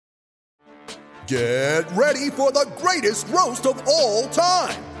Get ready for the greatest roast of all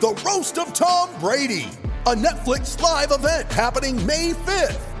time, the Roast of Tom Brady, a Netflix live event happening May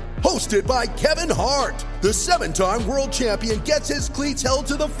 5th. Hosted by Kevin Hart, the 7-time world champion gets his cleats held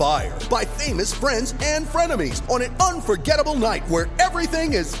to the fire by famous friends and frenemies on an unforgettable night where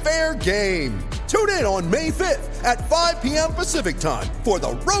everything is fair game. Tune in on May 5th at 5 p.m. Pacific time for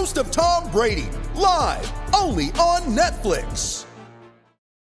the Roast of Tom Brady, live only on Netflix.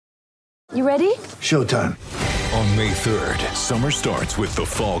 You ready? Showtime. On May 3rd, summer starts with The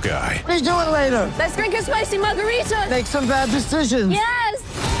Fall Guy. Let's do it later. Let's drink a spicy margarita. Make some bad decisions. Yes!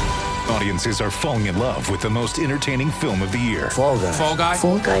 Audiences are falling in love with the most entertaining film of the year. Fall Guy. Fall Guy?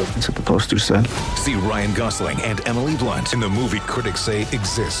 Fall guy. That's what the poster said. See Ryan Gosling and Emily Blunt in the movie critics say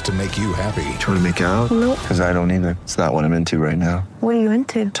exists to make you happy. Trying to make it out? Nope. Because I don't either. It's not what I'm into right now. What are you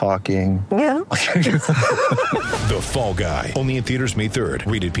into? Talking. Yeah. The Fall Guy. Only in theaters May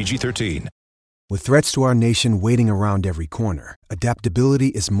 3rd. Rated PG-13. With threats to our nation waiting around every corner, adaptability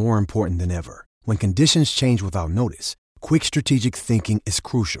is more important than ever. When conditions change without notice, quick strategic thinking is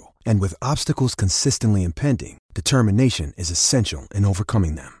crucial. And with obstacles consistently impending, determination is essential in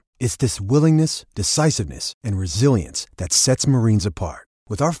overcoming them. It's this willingness, decisiveness, and resilience that sets Marines apart.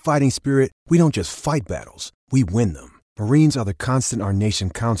 With our fighting spirit, we don't just fight battles, we win them. Marines are the constant our nation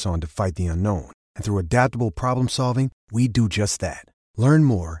counts on to fight the unknown. And through adaptable problem solving, we do just that. Learn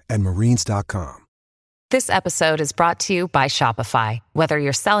more at marines.com. This episode is brought to you by Shopify. Whether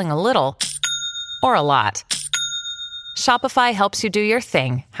you're selling a little or a lot, Shopify helps you do your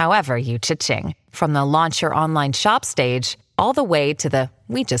thing, however you cha-ching. From the launch your online shop stage, all the way to the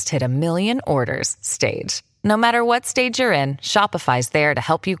we just hit 1 million orders stage. No matter what stage you're in, Shopify's there to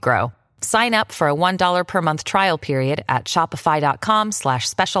help you grow. Sign up for a $1 per month trial period at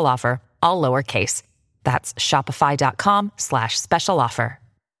shopify.com/special offer, all lowercase. That's shopify.com/special offer.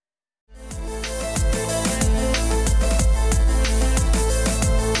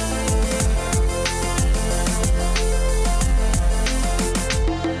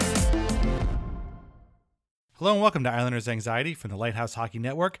 Hello and welcome to Islanders Anxiety from the Lighthouse Hockey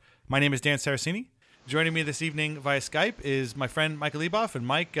Network. My name is Dan Saracini. Joining me this evening via Skype is my friend Michael Leboff. And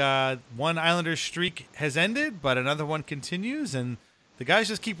Mike, one Islanders streak has ended, but another one continues, and the guys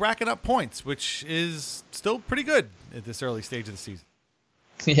just keep racking up points, which is still pretty good at this early stage of the season.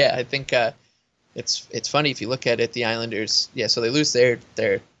 Yeah, I think it's funny if you look at it. The Islanders, so they lose their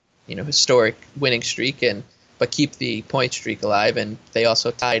historic winning streak, but keep the point streak alive, and they also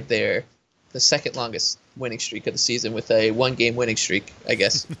tied the second longest winning streak of the season with a 1-game winning streak, I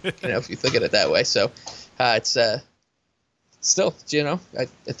guess, if you look at it that way. So it's still, I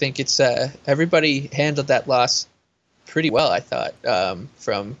think it's everybody handled that loss pretty well, I thought. I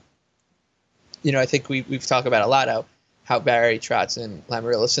think we've talked about a lot how Barry Trotz and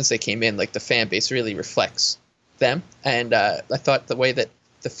Lamoriello, since they came in, like the fan base really reflects them. And I thought the way that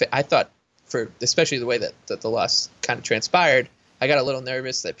especially the way that the loss kind of transpired, I got a little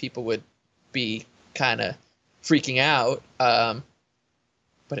nervous that people would be kind of freaking out,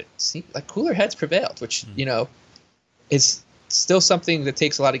 but it seemed like cooler heads prevailed, which is still something that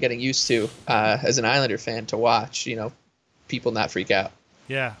takes a lot of getting used to as an Islander fan to watch. People not freak out.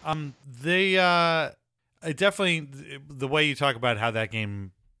 Yeah, they definitely, the way you talk about how that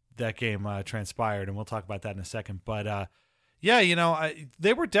game transpired, and we'll talk about that in a second. But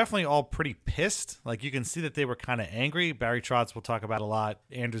they were definitely all pretty pissed. Like, you can see that they were kind of angry. Barry Trotz we'll talk about a lot.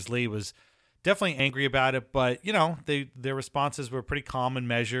 Anders Lee was definitely angry about it, but their responses were pretty calm and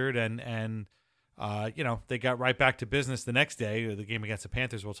measured, and they got right back to business the next day, or the game against the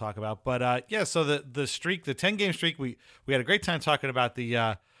Panthers we'll talk about. But so the streak, the 10-game streak, we had a great time talking about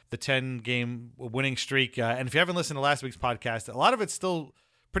the 10-game winning streak. And if you haven't listened to last week's podcast, a lot of it's still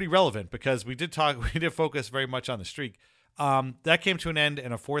pretty relevant because we did focus very much on the streak. That came to an end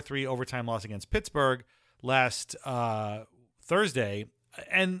in a 4-3 overtime loss against Pittsburgh last Thursday.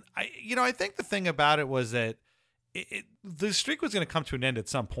 And I think the thing about it was that the streak was going to come to an end at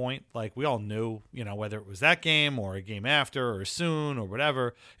some point. Like, we all knew, whether it was that game or a game after or soon or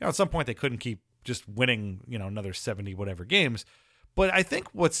whatever, at some point they couldn't keep just winning, another 70 whatever games. But I think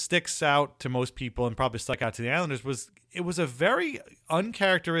what sticks out to most people, and probably stuck out to the Islanders, was it was a very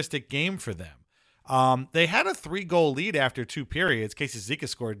uncharacteristic game for them. They had a 3-goal lead after 2 periods. Casey Zika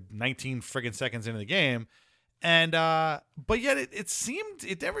scored 19 friggin' seconds into the game. And but yet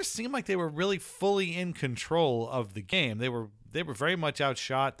it never seemed like they were really fully in control of the game. They were very much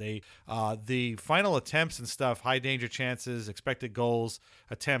outshot. The final attempts and stuff, high danger chances, expected goals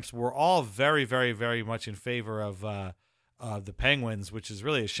attempts, were all very, very, very much in favor of the Penguins, which is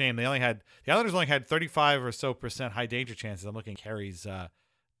really a shame. The Islanders only had 35% or so high danger chances. I'm looking at Carey's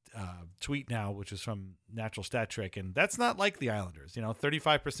tweet now, which is from Natural Stat Trick, and that's not like the Islanders.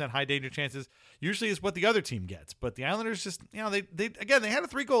 35% high danger chances usually is what the other team gets, but the Islanders just, they had a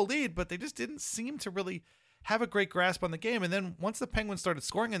 3-goal lead, but they just didn't seem to really have a great grasp on the game. And then once the Penguins started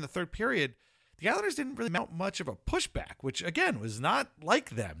scoring in the third period, the Islanders didn't really mount much of a pushback, which again was not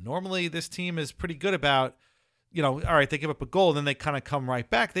like them. Normally this team is pretty good about, all right, they give up a goal and then they kind of come right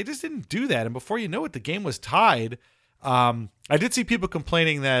back. They just didn't do that. And before you know it, the game was tied. I did see people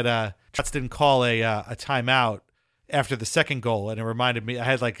complaining that Trotz didn't call a timeout after the second goal, and it reminded me. I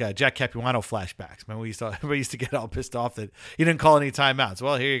had like Jack Capuano flashbacks. Man, we used to get all pissed off that he didn't call any timeouts.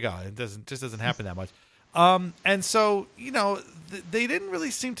 Well, here you go. It doesn't happen that much. And so they didn't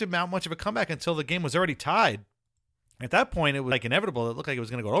really seem to mount much of a comeback until the game was already tied. At that point, it was like inevitable. It looked like it was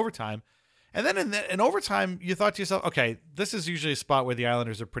going to go to overtime. And then in overtime, you thought to yourself, okay, this is usually a spot where the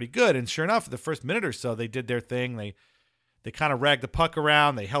Islanders are pretty good. And sure enough, the first minute or so, they did their thing. They kind of ragged the puck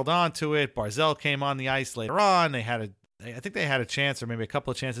around. They held on to it. Barzal came on the ice later on. I think they had a chance or maybe a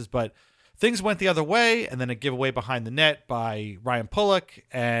couple of chances, but things went the other way. And then a giveaway behind the net by Ryan Pulock.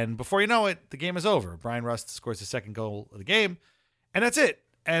 And before you know it, the game is over. Brian Rust scores the second goal of the game. And that's it.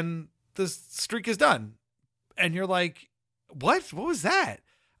 And the streak is done. And you're like, what? What was that?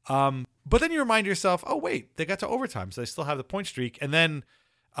 But then you remind yourself, oh, wait, they got to overtime, so they still have the point streak. And then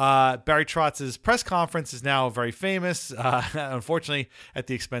Barry Trotz's press conference is now very famous, unfortunately, at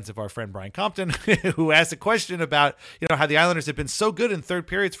the expense of our friend Brian Compton, who asked a question about, how the Islanders have been so good in third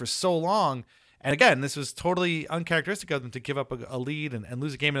periods for so long. And again, this was totally uncharacteristic of them to give up a lead and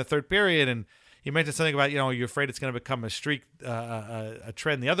lose a game in the third period. And he mentioned something about, you're afraid it's going to become a streak, a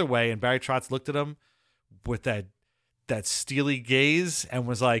trend the other way. And Barry Trotz looked at him with that steely gaze and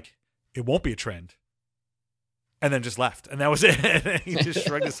was like, it won't be a trend. And then just left. And that was it. He just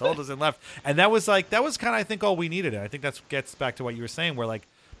shrugged his shoulders and left. And that was kind of, I think, all we needed. And I think that gets back to what you were saying, where like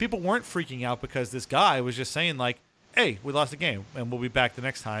people weren't freaking out because this guy was just saying like, hey, we lost the game and we'll be back the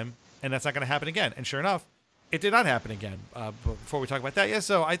next time. And that's not going to happen again. And sure enough, it did not happen again. Before we talk about that. Yeah.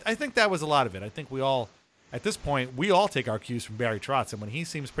 So I think that was a lot of it. I think we all, at this point, we all take our cues from Barry Trotz. And when he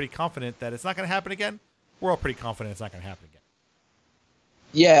seems pretty confident that it's not going to happen again, we're all pretty confident it's not going to happen again.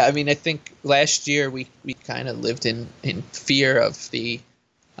 Yeah, I mean, I think last year we kind of lived in fear of the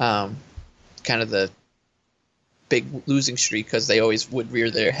kind of the big losing streak because they always would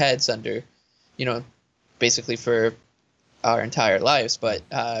rear their heads under, basically for our entire lives. But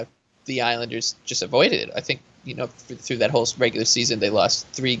the Islanders just avoided it. I think, through that whole regular season, they lost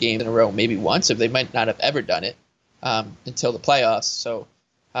 3 games in a row, maybe once, or they might not have ever done it until the playoffs. So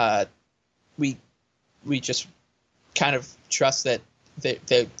we just kind of trust that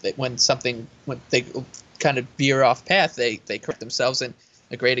when they kind of veer off path, they correct themselves. And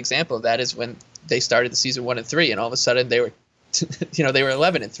a great example of that is when they started the season 1-3, and all of a sudden they were, they were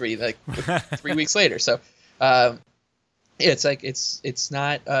 11-3 like 3 weeks later. So it's like it's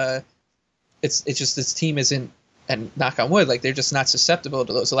not it's just this team isn't, and knock on wood, like they're just not susceptible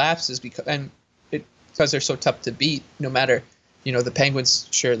to those lapses because they're so tough to beat. No matter. The Penguins,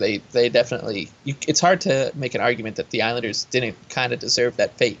 sure, they definitely. It's hard to make an argument that the Islanders didn't kind of deserve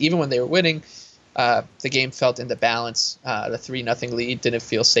that fate. Even when they were winning, the game felt in the balance. The 3-0 lead didn't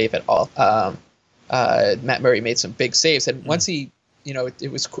feel safe at all. Matt Murray made some big saves, and once he,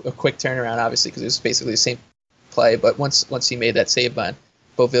 it was a quick turnaround, obviously, because it was basically the same play. But once he made that save on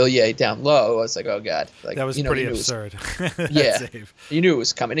Beauvillier down low, I was like, oh god, like that was pretty absurd. Yeah, save. You knew it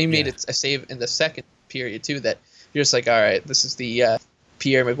was coming. And he made a save in the second period too that. You're just like, all right, this is the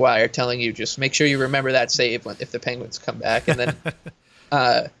Pierre Maguire telling you just make sure you remember that save if the Penguins come back, and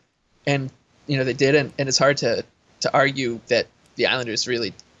then, they did, and it's hard to argue that the Islanders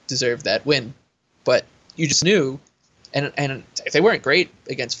really deserved that win, but you just knew, and they weren't great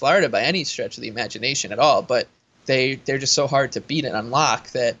against Florida by any stretch of the imagination at all, but they're just so hard to beat and unlock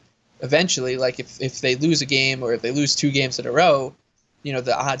that eventually, like if they lose a game or if they lose 2 games in a row,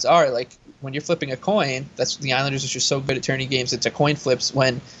 the odds are like. When you're flipping a coin, that's the Islanders are just so good at turning games into coin flips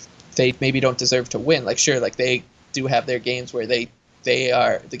when they maybe don't deserve to win. Like sure, like they do have their games where the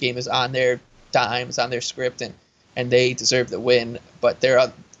game is on their dime, it's on their script, and they deserve the win. But there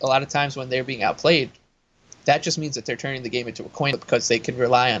are a lot of times when they're being outplayed, that just means that they're turning the game into a coin flip because they can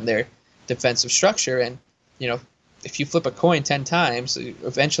rely on their defensive structure. And if you flip a coin 10 times,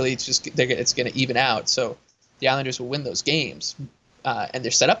 eventually it's going to even out. So the Islanders will win those games. And they're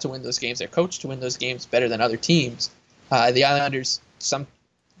set up to win those games. They're coached to win those games better than other teams. The Islanders,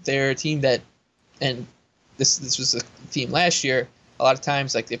 they're a team that, and this was a theme last year. A lot of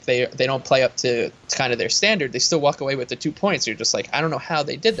times, like if they don't play up to kind of their standard, they still walk away with the 2 points. You're just like, I don't know how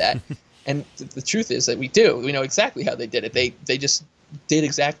they did that. And the truth is that we do. We know exactly how they did it. They just did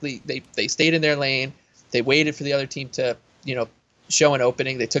exactly. They stayed in their lane. They waited for the other team to show an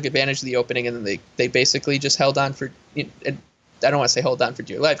opening. They took advantage of the opening, and then they basically just held on for. And I don't want to say hold on for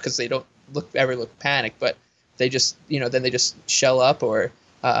dear life because they don't ever look panicked, but they just then they just shell up or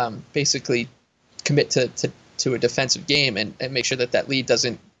basically commit to a defensive game and make sure that lead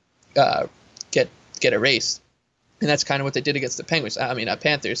doesn't get erased. And that's kind of what they did against the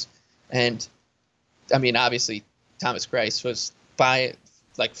Panthers. And I mean, obviously, Thomas Greiss was by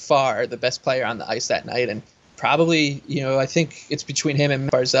far the best player on the ice that night, and probably I think it's between him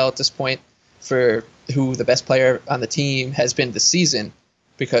and Barzal at this point for who the best player on the team has been this season,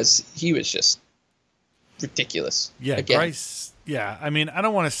 because he was just ridiculous. Yeah, again. Greiss. Yeah, I mean, I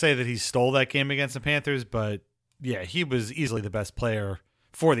don't want to say that he stole that game against the Panthers, but yeah, he was easily the best player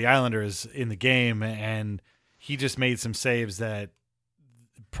for the Islanders in the game, and he just made some saves that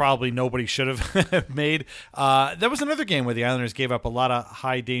probably nobody should have made. That was another game where the Islanders gave up a lot of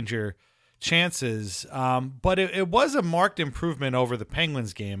high danger chances, but it was a marked improvement over the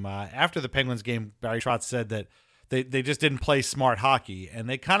Penguins game. After the Penguins game, Barry Trotz said that they just didn't play smart hockey, and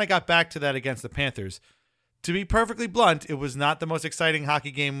they kind of got back to that against the Panthers. To be perfectly blunt, it was not the most exciting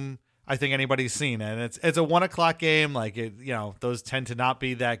hockey game I think anybody's seen, and it's a 1:00 game. Those tend to not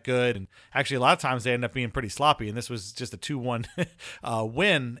be that good, and actually a lot of times they end up being pretty sloppy. And this was just a 2-1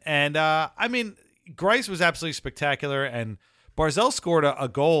 win. And I mean, Greiss was absolutely spectacular, and Barzal scored a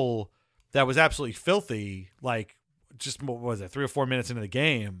goal that was absolutely filthy. Just what was it, 3 or 4 minutes into the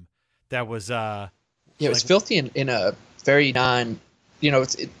game? That was it was filthy in a very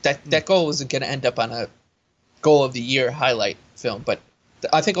that goal wasn't going to end up on a goal of the year highlight film, but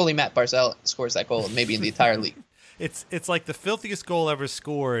I think only Matt Barzal scores that goal, maybe in the entire league. It's like the filthiest goal ever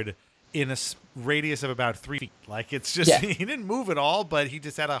scored in a radius of about 3 feet. It's just he didn't move at all, but he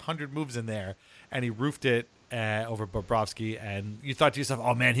just had 100 moves in there, and he roofed it over Bobrovsky. And you thought to yourself,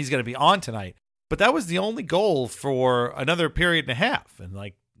 "Oh man, he's going to be on tonight." But that was the only goal for another period and a half, and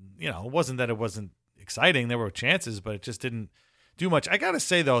it wasn't that it wasn't exciting. There were chances, but it just didn't do much. I got to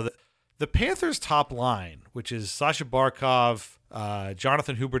say though that the Panthers' top line, which is Sasha Barkov,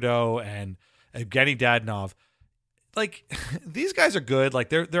 Jonathan Huberdeau, and Evgeny Dadonov, these guys are good.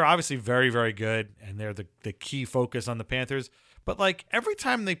 They're obviously very, very good, and they're the key focus on the Panthers. But every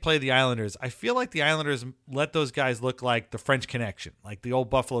time they play the Islanders, I feel like the Islanders let those guys look like the French Connection, like the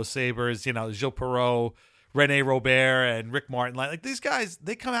old Buffalo Sabres, Gilles Perreault, Rene Robert, and Rick Martin. These guys,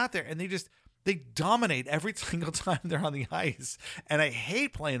 they come out there and they dominate every single time they're on the ice, and I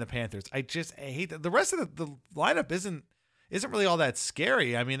hate playing the Panthers. I hate that. The rest of the lineup isn't really all that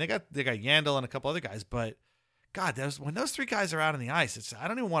scary. I mean, they got Yandel and a couple other guys, but God, when those 3 guys are out on the ice, I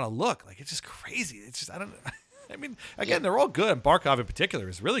don't even want to look. It's just crazy. It's just I mean, again, they're all good, and Barkov in particular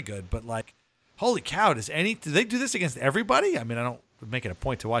is really good, but holy cow, do they do this against everybody? I mean, I don't make it a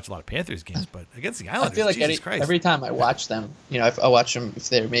point to watch a lot of Panthers games, but against the Islanders, I feel like every time I watch them, I watch them if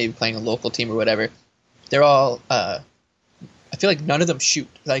they're maybe playing a local team or whatever, they're all, I feel like none of them shoot.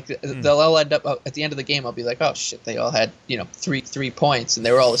 They'll all end up at the end of the game, I'll be like, oh shit, they all had, 3 points and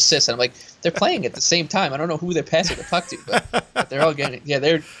they were all assists. And I'm like, they're playing at the same time. I don't know who they're passing the puck to, but they're all getting,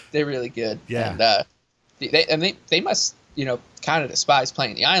 they're really good. Yeah. And they must, kind of despise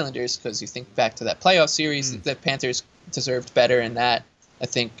playing the Islanders, because you think back to that playoff series, the Panthers deserved better in that. I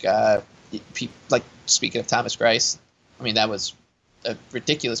think, speaking of Thomas Greiss, I mean, that was a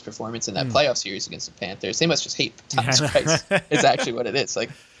ridiculous performance in that playoff series against the Panthers. They must just hate Thomas Greiss. Is actually what it is.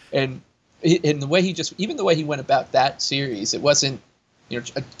 And the way even the way he went about that series, it wasn't,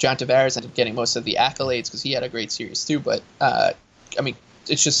 John Tavares ended up getting most of the accolades because he had a great series too. But I mean,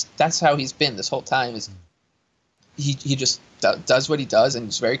 it's just that's how he's been this whole time. Is he just does what he does, and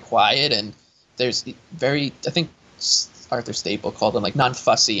he's very quiet, and there's I think Arthur Staple called him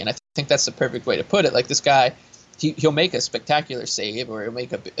non-fussy, and I think that's the perfect way to put it. This guy, he'll make a spectacular save, or he'll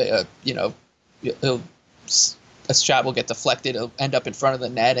make a shot will get deflected, it'll end up in front of the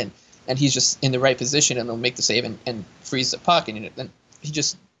net, and he's just in the right position, and he'll make the save and freeze the puck, and he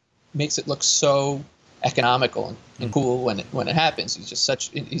just makes it look so economical and cool when it happens.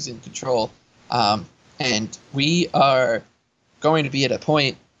 He's in control. And we are going to be at a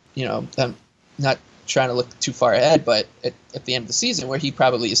point, I'm not trying to look too far ahead, but at the end of the season where he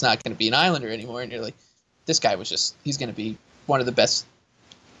probably is not going to be an Islander anymore. And you're like, this guy he's going to be one of the best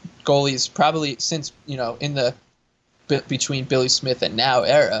goalies probably since, in the between Billy Smith and now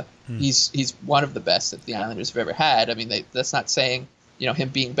era. He's one of the best that the Islanders have ever had. I mean, that's not saying, him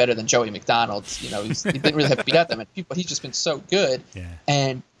being better than Joey McDonald. He didn't really have to beat out them, but he's just been so good. Yeah.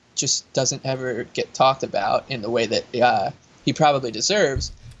 And just doesn't ever get talked about in the way that he probably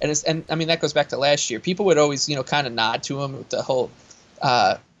deserves. And I mean, that goes back to last year. People would always, kind of nod to him with the whole,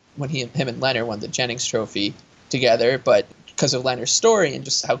 when him and Leonard won the Jennings Trophy together, but because of Leonard's story and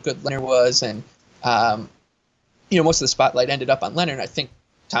just how good Leonard was, and most of the spotlight ended up on Leonard. I think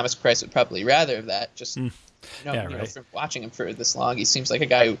Thomas Greiss would probably rather have that. Just from watching him for this long, he seems like a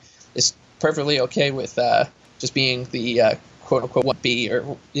guy who is perfectly okay with just being the quote unquote 1B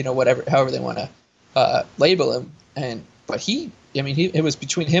or whatever, however they want to label him. But it was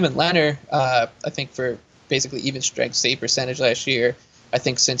between him and Leonard. I think for basically even strength save percentage last year. I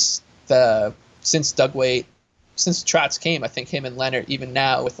think since Doug Weight, since Trotz came, I think him and Leonard, even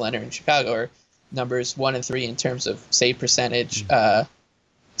now with Leonard in Chicago, are numbers 1 and 3 in terms of save percentage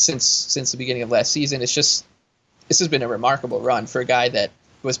since the beginning of last season. This has been a remarkable run for a guy that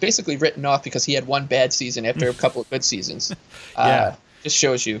was basically written off because he had one bad season after a couple of good seasons. Just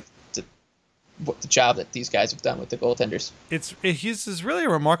shows you the job that these guys have done with the goaltenders. He's really a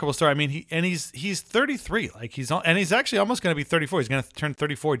remarkable story. I mean, he's 33, like he's actually almost going to be 34. He's going to turn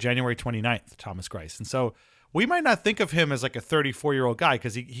 34 January 29th, Thomas Greiss. And so we might not think of him as like a 34-year-old guy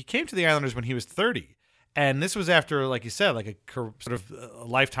because he came to the Islanders when he was 30. And this was after, like you said, like sort of a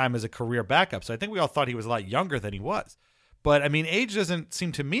lifetime as a career backup. So I think we all thought he was a lot younger than he was. But I mean, age doesn't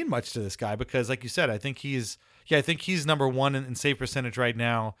seem to mean much to this guy because, like you said, I think he's number 1 in save percentage right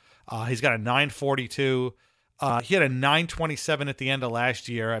now. He's got a .942. He had a .927 at the end of last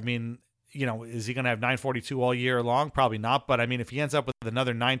year. I mean, is he going to have .942 all year long? Probably not. But I mean, if he ends up with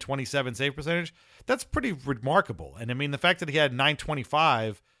another .927 save percentage, that's pretty remarkable. And I mean, the fact that he had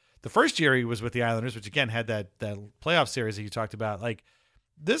 .925 the first year he was with the Islanders, which again had that playoff series that you talked about, like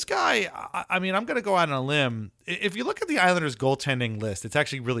this guy, I mean, I'm going to go out on a limb. If you look at the Islanders goaltending list, it's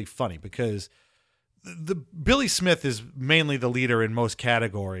actually really funny because Billy Smith is mainly the leader in most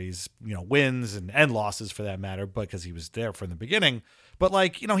categories, wins and losses for that matter, because he was there from the beginning. But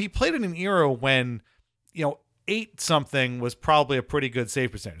like, he played in an era when, 8-something was probably a pretty good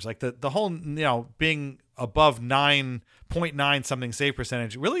save percentage. Like the whole, being above 9.9 something save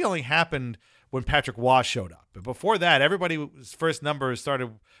percentage really only happened when Patrick Waugh showed up. But before that, everybody's first number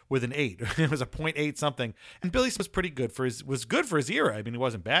started with an 8. It was a .8 something. And Billy was pretty good was good for his era. I mean, he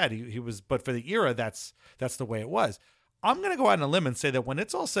wasn't bad. He was, but for the era, that's the way it was. I'm going to go out on a limb and say that when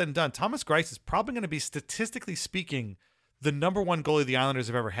it's all said and done, Thomas Greiss is probably going to be, statistically speaking, the number 1 goalie the Islanders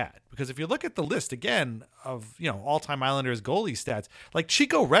have ever had. Because if you look at the list again of, all-time Islanders goalie stats, like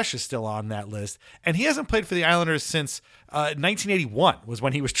Chico Resch is still on that list, and he hasn't played for the Islanders since 1981 was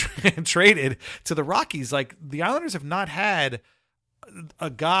when he was traded to the Rockies. Like the Islanders have not had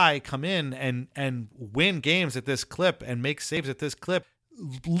a guy come in and win games at this clip and make saves at this clip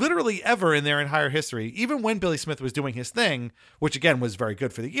literally ever in their entire history, even when Billy Smith was doing his thing, which again was very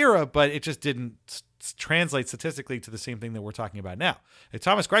good for the era, but it just didn't translate statistically to the same thing that we're talking about now. If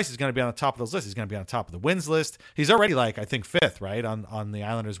Thomas Greiss is going to be on the top of those lists. He's going to be on the top of the wins list. He's already I think 5th, right, on the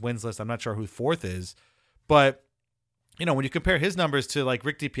Islanders wins list. I'm not sure who 4th is, but when you compare his numbers to like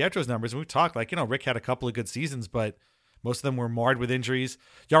Rick DiPietro's numbers, and we've talked Rick had a couple of good seasons, but most of them were marred with injuries.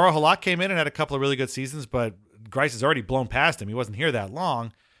 Jaro Halak came in and had a couple of really good seasons, but Greiss has already blown past him. He wasn't here that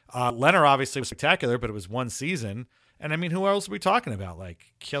long. Leonard obviously was spectacular, but it was one season. And I mean, who else are we talking about?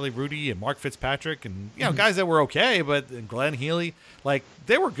 Like Kelly Rudy and Mark Fitzpatrick and, guys that were okay, but and Glenn Healy, like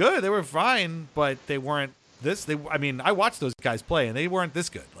they were good. They were fine, but they weren't this. I watched those guys play and they weren't this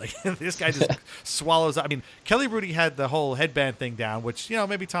good. Like this guy just swallows. I mean, Kelly Rudy had the whole headband thing down, which,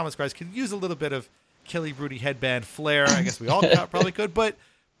 maybe Thomas Greiss could use a little bit of Kelly Rudy headband flair. I guess we all probably could, but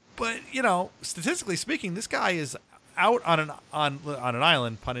statistically speaking, this guy is out on an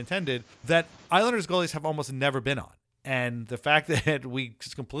island, pun intended, that Islanders goalies have almost never been on. And the fact that we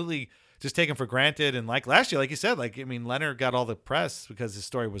just completely just take him for granted, and like last year, like you said, Leonard got all the press because his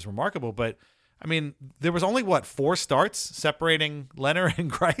story was remarkable, but I mean, there was only 4 starts separating Leonard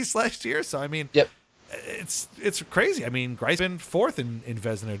and Greiss last year. So I mean, yep. It's crazy. I mean, Greiss been 4th in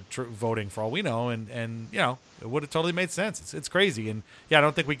Vezina voting for all we know, and it would have totally made sense. It's crazy, and yeah, I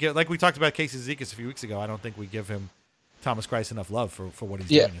don't think we get, like we talked about Casey Cizikas a few weeks ago. I don't think we give him Thomas Greiss enough love for what he's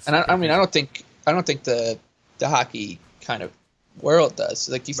doing. Yeah, and I don't think the hockey kind of world does.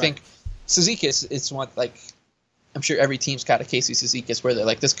 Like, you think Cizikas is one, like, I'm sure every team's got a Casey Cizikas where they're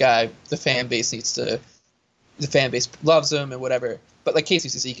like, this guy, the fan base loves him and whatever. But like Casey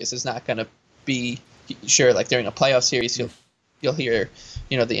Cizikas is not going to be sure, like during a playoff series, you'll hear,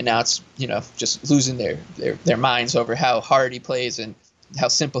 the announce, just losing their minds over how hard he plays and how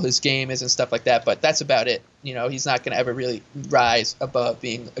simple his game is and stuff like that. But that's about it. He's not going to ever really rise above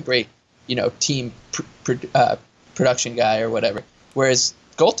being a great, team production guy or whatever. Whereas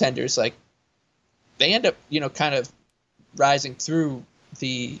goaltenders, like, they end up, kind of rising through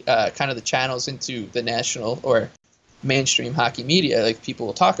the kind of the channels into the national or mainstream hockey media. Like, people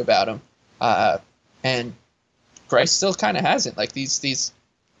will talk about him, and Greiss still kind of hasn't. Like, these,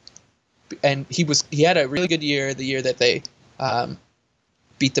 and he had a really good year, the year that they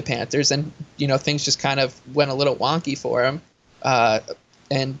beat the Panthers, and things just kind of went a little wonky for him.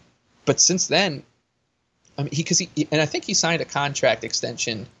 But since then, I mean, I think he signed a contract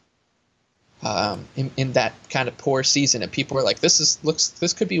extension in that kind of poor season, and people were like, this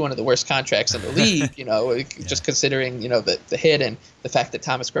could be one of the worst contracts in the league, just considering the hit and the fact that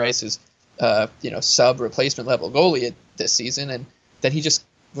Thomas Greiss is sub replacement level goalie this season, and then he just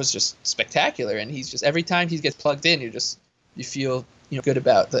was just spectacular, and he's just, every time he gets plugged in, you feel good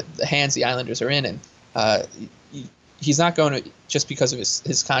about the hands the Islanders are in, and he's not going to, just because of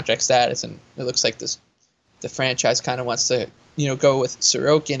his contract status, and it looks like the franchise kind of wants to go with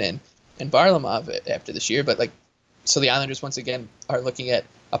Sorokin and Varlamov after this year, but so the Islanders once again are looking at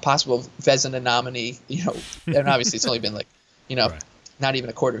a possible Vezina nominee, and obviously it's only been right. Not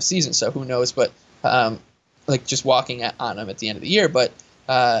even a quarter of a season, so who knows, but just walking on him at the end of the year, but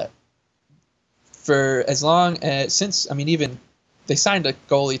for as long as, since, I mean, even they signed a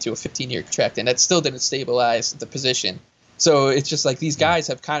goalie to a 15-year contract, and that still didn't stabilize the position. So it's just like these guys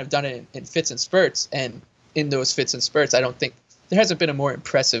have kind of done it in fits and spurts, and in those fits and spurts, I don't think there hasn't been a more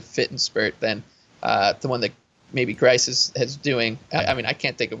impressive fit and spurt than the one that maybe Greiss is doing. I mean, I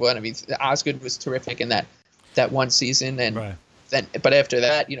can't think of one. I mean, Osgood was terrific in that one season, and but after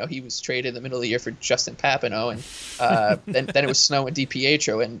that, he was traded in the middle of the year for Justin Papineau, and then it was Snow and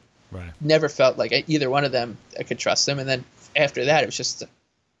DiPietro, and never felt like either one of them I could trust them. And then after that, it was just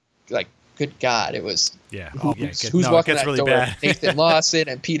like, good God, it was who's walking that really door? Bad. Nathan Lawson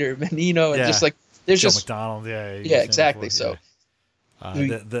and Peter Menino, and just like there's Joe just McDonald, exactly. So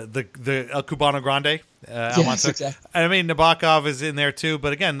the El Cubano Grande, yes, exactly. I mean, Nabokov is in there too,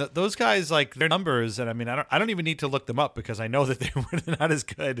 but again, those guys, like, their numbers, and I mean, I don't even need to look them up, because I know that they were not as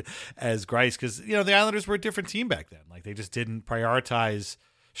good as Greiss, because the Islanders were a different team back then. Like, they just didn't prioritize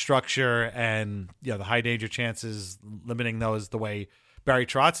structure and the high danger chances, limiting those the way Barry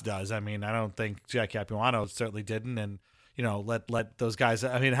Trotz does. I mean, I don't think Jack Capuano certainly didn't, and let those guys.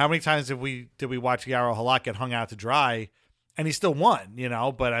 I mean, how many times did we watch Yarrow Halak get hung out to dry, and he still won?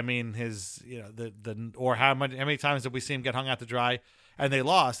 But I mean, his or how many times did we see him get hung out to dry and they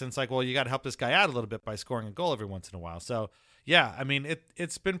lost? And it's like, well, you got to help this guy out a little bit by scoring a goal every once in a while. So yeah, I mean,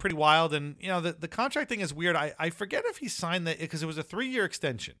 it's been pretty wild, and the contract thing is weird. I forget if he signed that, because it was a 3-year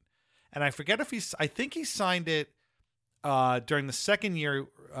extension, and I forget if I think he signed it during the second year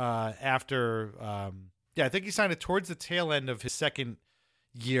after. I think he signed it towards the tail end of his second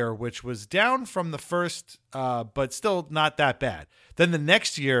year, which was down from the first, but still not that bad. Then the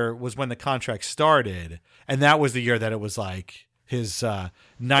next year was when the contract started, and that was the year that it was like his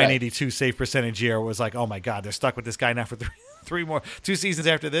 982 save percentage year was like, oh my God, they're stuck with this guy now for 2 seasons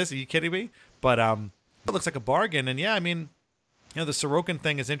after this. Are you kidding me? But it looks like a bargain. And yeah, I mean, the Sorokin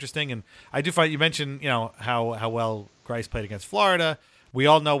thing is interesting, and I do find, you mentioned how well Greiss played against Florida. We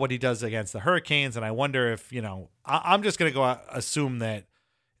all know what he does against the Hurricanes, and I wonder if, I'm just going to go assume that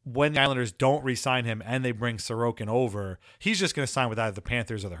when the Islanders don't re-sign him and they bring Sorokin over, he's just going to sign with either the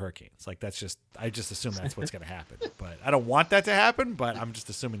Panthers or the Hurricanes. Like, I just assume that's what's going to happen. But I don't want that to happen, but I'm just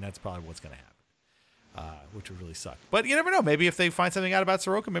assuming that's probably what's going to happen, which would really suck. But you never know. Maybe if they find something out about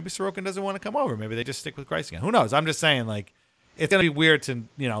Sorokin, maybe Sorokin doesn't want to come over. Maybe they just stick with Greiss again. Who knows? I'm just saying, like, it's going to be weird to,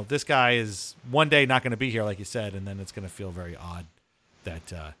 this guy is one day not going to be here, like you said, and then it's going to feel very odd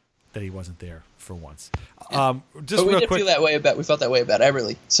that he wasn't there for once. Just but we real did quick, feel that way about. We felt that way about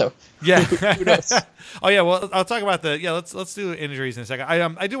Everly. So yeah, who knows? Oh yeah, well, I'll talk about let's do injuries in a second.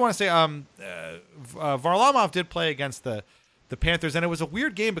 I do want to say Varlamov did play against the Panthers, and it was a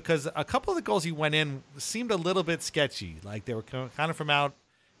weird game because a couple of the goals he went in seemed a little bit sketchy. Like, they were kind of from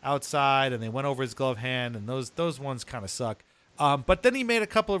outside, and they went over his glove hand, and those ones kind of suck. But then he made a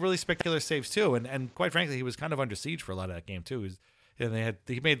couple of really spectacular saves too, and quite frankly, he was kind of under siege for a lot of that game too. And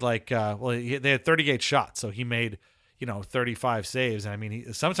they made like they had 38 shots, so he made 35 saves. And I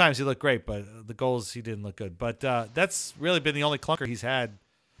mean, sometimes he looked great, but the goals he didn't look good. But that's really been the only clunker he's had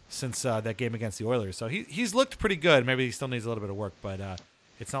since that game against the Oilers. So he's looked pretty good. Maybe he still needs a little bit of work, but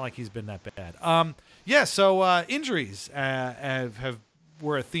it's not like he's been that bad. So injuries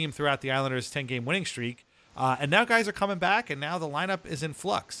were a theme throughout the Islanders' 10-game winning streak, and now guys are coming back, and now the lineup is in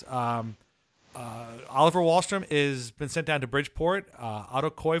flux. Oliver Wahlstrom has been sent down to Bridgeport. Otto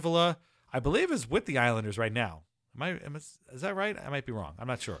Koivula, I believe, is with the Islanders right now. Is that right? I might be wrong. I'm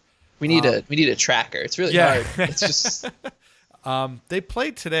not sure. We need a tracker. It's really hard. It's just they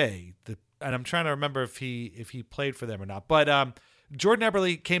played today, and I'm trying to remember if he played for them or not. But Jordan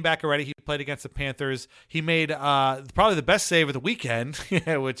Eberle came back already. He played against the Panthers. He made probably the best save of the weekend,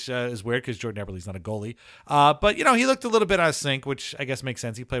 which is weird because Jordan Eberle's not a goalie. But, you know, he looked a little bit out of sync, which I guess makes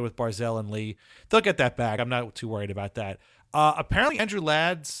sense. He played with Barzell and Lee. They'll get that back. I'm not too worried about that. Apparently, Andrew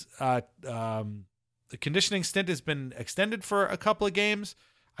Ladd's conditioning stint has been extended for a couple of games.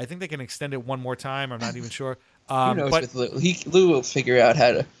 I think they can extend it one more time. I'm not even sure. Who knows with Lou? Lou will figure out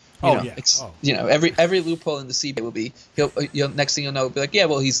how to. You know, every loophole in the CBA will be he'll next thing you'll know, be like, yeah,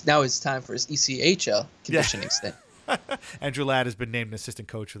 well, now it's time for his ECHL conditioning stint. Andrew Ladd has been named an assistant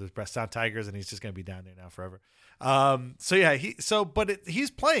coach for the Brestown Tigers, and he's just going to be down there now forever. He's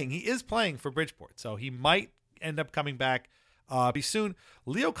playing. He is playing for Bridgeport, so he might end up coming back be soon.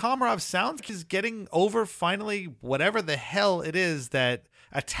 Leo Komarov sounds like he's getting over finally whatever the hell it is that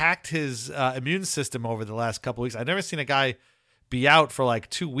attacked his immune system over the last couple of weeks. I've never seen a guy be out for like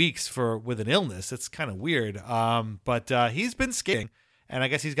 2 weeks with an illness. It's kind of weird. But he's been skating, and I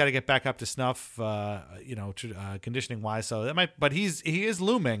guess he's got to get back up to snuff, conditioning wise. So he is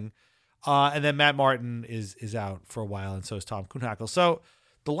looming. And then Matt Martin is out for a while, and so is Tom Kuhnhackl. So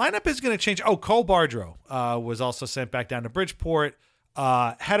the lineup is going to change. Oh, Cole Bardreau was also sent back down to Bridgeport.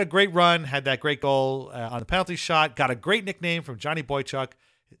 Had a great run, had that great goal on the penalty shot, got a great nickname from Johnny Boychuk.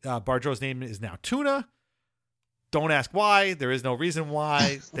 Bardreau's name is now Tuna. Don't ask why. There is no reason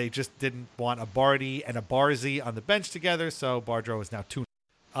why. They just didn't want a Barty and a Barzy on the bench together, so Bardreau is now Tuna.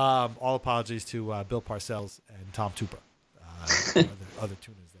 All apologies to Bill Parcells and Tom Tupa, other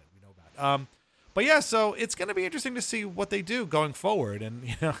Tunas that we know about. But yeah, so it's going to be interesting to see what they do going forward. And,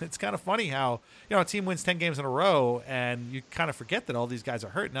 you know, it's kind of funny how, you know, a team wins 10 games in a row and you kind of forget that all these guys are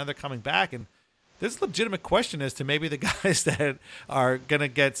hurt. Now they're coming back, and there's a legitimate question as to maybe the guys that are going to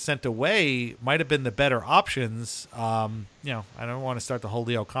get sent away might have been the better options. I don't want to start the whole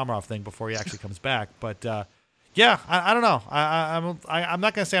Leo Komarov thing before he actually comes back. But, I don't know. I'm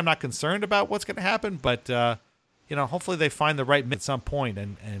not going to say I'm not concerned about what's going to happen, but, hopefully they find the right mid at some point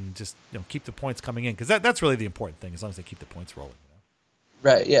and just, keep the points coming in. Because that's really the important thing, as long as they keep the points rolling.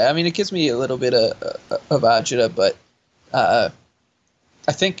 Right, yeah. I mean, it gives me a little bit of agita, but I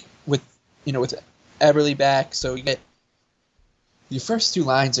think with Eberle back, so you get your first two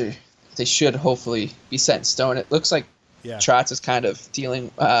lines they should hopefully be set in stone. It looks like Trotz is kind of feeling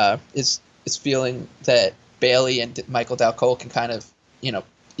that Bailey and Michael Dalcole can kind of,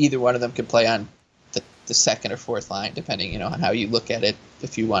 either one of them can play on the second or fourth line, depending, on how you look at it.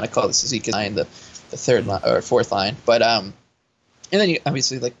 If you want to call the Suzuki line the third line or fourth line, but and then you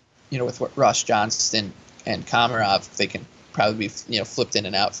obviously with Ross Johnston and Komarov, they can probably be flipped in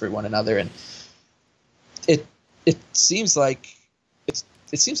and out for one another, and it seems like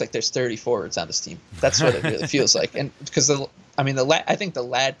there's 30 forwards on this team. That's what it really feels like, and because I think the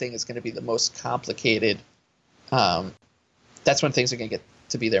Ladd thing is going to be the most complicated. That's when things are going to get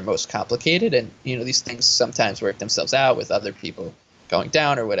to be their most complicated, and these things sometimes work themselves out with other people going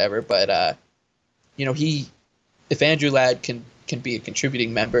down or whatever. But if Andrew Ladd can be a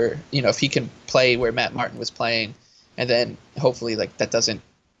contributing member, if he can play where Matt Martin was playing, and then hopefully that doesn't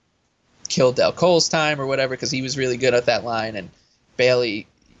kill Del Cole's time or whatever, because he was really good at that line, and Bailey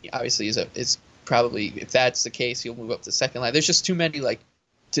obviously is probably, if that's the case, he'll move up to the second line. There's just too many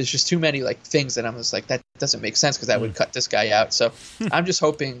things that I'm just like, that doesn't make sense because that would cut this guy out. So I'm just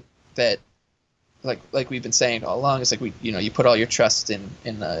hoping that like we've been saying all along, it's like you put all your trust in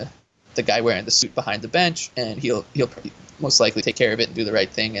the guy wearing the suit behind the bench, and he'll most likely take care of it and do the right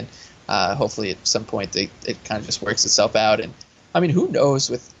thing, and hopefully at some point it kind of just works itself out. And I mean, who knows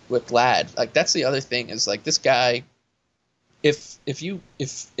with Ladd? Like, that's the other thing, is like, this guy, if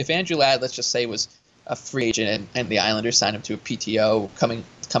Andrew Ladd, let's just say, was a free agent and the Islanders signed him to a PTO coming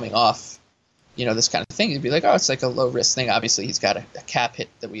off, this kind of thing, you'd be like, oh, it's like a low risk thing. Obviously, he's got a cap hit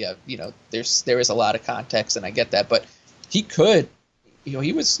that we have. There is a lot of context, and I get that, but he could,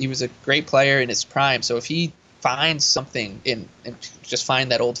 he was a great player in his prime. So if he finds something and just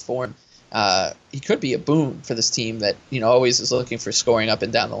find that old form, he could be a boon for this team that always is looking for scoring up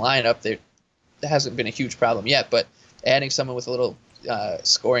and down the lineup. There hasn't been a huge problem yet, but adding someone with a little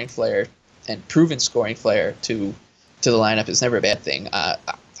scoring flair and proven scoring flair to the lineup is never a bad thing.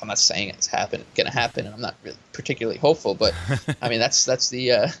 I'm not saying it's going to happen, and I'm not really particularly hopeful, but I mean that's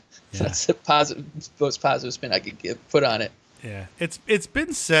the that's the most positive spin I could put on it. Yeah, it's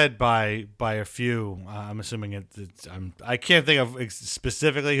been said by a few. I'm assuming I can't think of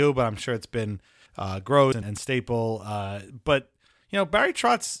specifically who, but I'm sure it's been Gross and Staple. But Barry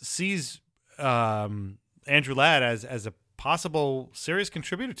Trotz sees Andrew Ladd as a possible serious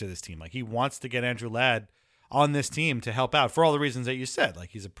contributor to this team. Like, he wants to get Andrew Ladd on this team to help out for all the reasons that you said.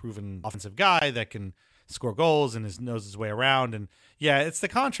 Like, he's a proven offensive guy that can score goals and knows his way around. And yeah, it's the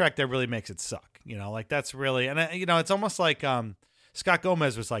contract that really makes it suck. Like that's really, and it's almost like Scott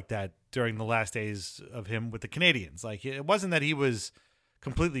Gomez was like that during the last days of him with the Canadians. Like it wasn't that he was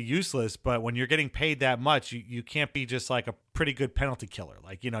completely useless, but when you're getting paid that much, you can't be just like a pretty good penalty killer.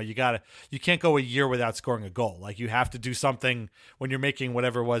 Like, you can't go a year without scoring a goal. Like you have to do something when you're making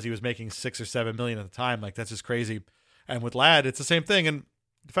whatever it was. He was making $6 or $7 million at the time. Like that's just crazy. And with Ladd, it's the same thing. And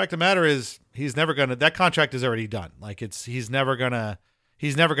the fact of the matter is that contract is already done. Like he's never gonna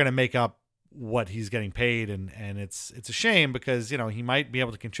make up what he's getting paid. And it's a shame because, he might be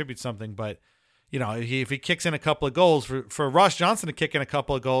able to contribute something, but if he kicks in a couple of goals for Ross Johnson to kick in a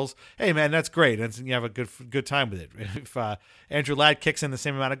couple of goals, hey man, that's great. And you have a good time with it. If Andrew Ladd kicks in the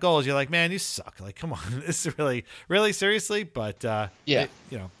same amount of goals, you're like, man, you suck. Like, come on, this is really seriously. But they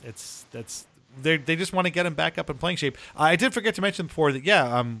just want to get him back up in playing shape. I did forget to mention before that.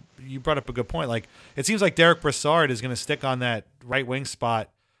 Yeah, you brought up a good point. Like it seems like Derek Brassard is going to stick on that right wing spot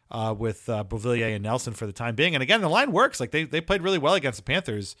with Beauvillier and Nelson for the time being. And again, the line works. Like they played really well against the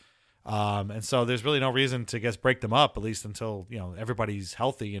Panthers. And so there's really no reason to break them up, at least until, everybody's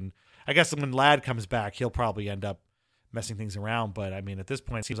healthy. And I guess when Ladd comes back, he'll probably end up messing things around. But I mean, at this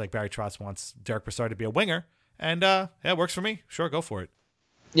point, it seems like Barry Trotz wants Derek Brassard to be a winger, and it works for me. Sure, go for it.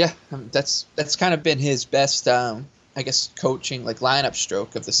 Yeah, that's kind of been his best, I guess, coaching like lineup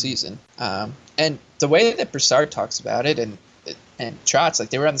stroke of the season. And the way that Brassard talks about it and Trotz,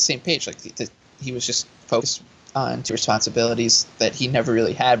 like they were on the same page. Like he was just focused on to responsibilities that he never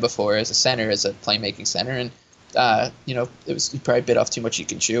really had before as a center, as a playmaking center. And, it was, he probably bit off too much you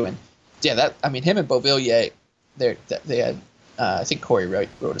can chew. And yeah, him and Beauvillier, they had, I think Corey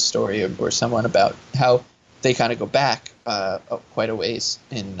wrote a story or someone about how they kind of go back quite a ways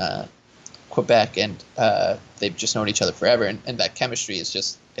in Quebec, and they've just known each other forever. And that chemistry is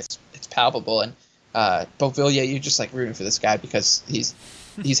just, it's palpable. And Beauvillier, you're just like rooting for this guy because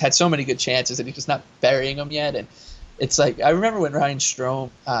he's had so many good chances and he's just not burying them yet. And it's like, I remember when Ryan Strome,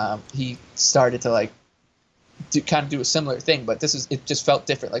 he started to like do a similar thing, but it just felt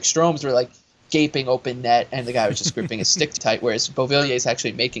different. Like Strome's were like gaping open net and the guy was just gripping his stick tight, whereas Beauvillier is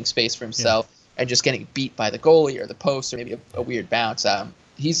actually making space for himself and just getting beat by the goalie or the post or maybe a weird bounce.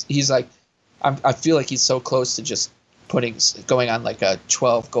 He's like, I feel like he's so close to just going on like a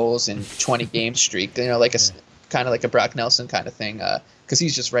 12 goals in 20 game streak, like kind of like a Brock Nelson kind of thing. Because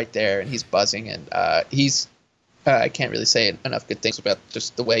he's just right there and he's buzzing, and I can't really say enough good things about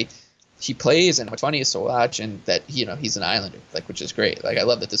just the way he plays and what's funny is to watch, and that he's an Islander, like, which is great. Like I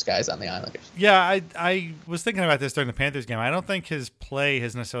love that this guy's on the Islanders. Yeah, I was thinking about this during the Panthers game. I don't think his play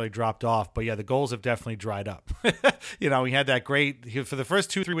has necessarily dropped off, but yeah, the goals have definitely dried up. He had that for the first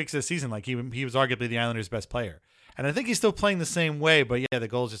 2-3 weeks of the season, like he was arguably the Islanders' best player. And I think he's still playing the same way, but yeah, the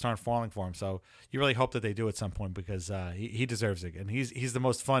goals just aren't falling for him. So you really hope that they do at some point because he deserves it, and he's the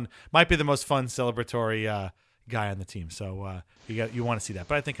most fun, might be the most fun celebratory guy on the team. So you want to see that,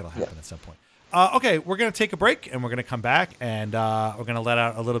 but I think it'll happen at some point. Okay, we're gonna take a break, and we're gonna come back, and we're gonna let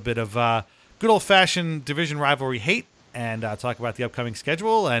out a little bit of good old fashioned division rivalry hate, and talk about the upcoming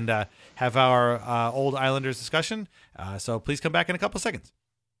schedule, and have our old Islanders discussion. So please come back in a couple of seconds.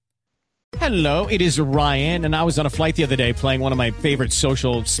 Hello, it is Ryan, and I was on a flight the other day playing one of my favorite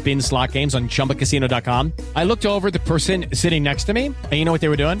social spin slot games on ChumbaCasino.com. I looked over at the person sitting next to me, and you know what they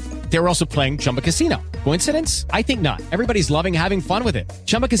were doing? They were also playing Chumba Casino. Coincidence? I think not. Everybody's loving having fun with it.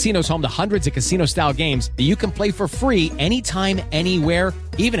 Chumba Casino is home to hundreds of casino-style games that you can play for free anytime, anywhere,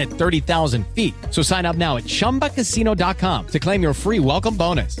 even at 30,000 feet. So sign up now at ChumbaCasino.com to claim your free welcome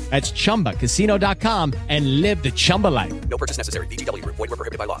bonus. That's ChumbaCasino.com and live the Chumba life. No purchase necessary. VGW. Void were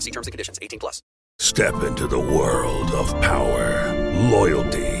prohibited by law. See terms and conditions. 18+. Step into the world of power,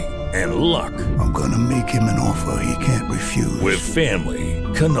 loyalty, and luck. I'm gonna make him an offer he can't refuse. With family,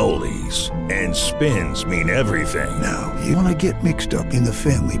 cannolis, and spins mean everything. Now, you wanna get mixed up in the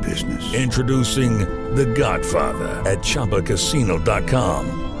family business. Introducing The Godfather at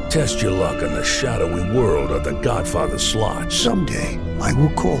ChumbaCasino.com. Test your luck in the shadowy world of The Godfather slot. Someday, I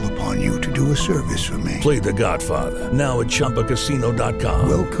will call upon you to do a service for me. Play The Godfather now at ChumbaCasino.com.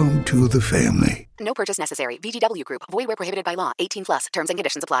 Welcome to the family. No purchase necessary. VGW Group. Void where prohibited by law. 18+. Terms and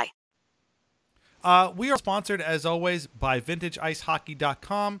conditions apply. We are sponsored, as always, by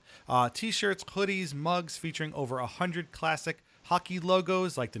VintageIceHockey.com. T-shirts, hoodies, mugs featuring over 100 classic hockey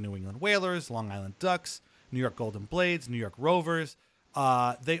logos like the New England Whalers, Long Island Ducks, New York Golden Blades, New York Rovers.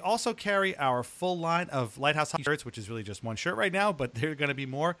 They also carry our full line of Lighthouse Hockey shirts, which is really just one shirt right now, but there are going to be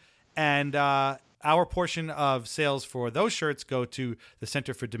more. And our portion of sales for those shirts go to the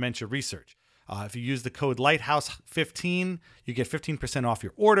Center for Dementia Research. If you use the code Lighthouse15, you get 15% off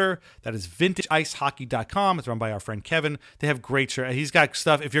your order. That is VintageIceHockey.com. It's run by our friend Kevin. They have great shirts. He's got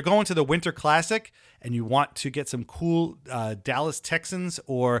stuff. If you're going to the Winter Classic and you want to get some cool Dallas Texans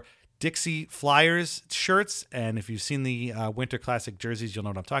or Dixie Flyers shirts, and if you've seen the Winter Classic jerseys, you'll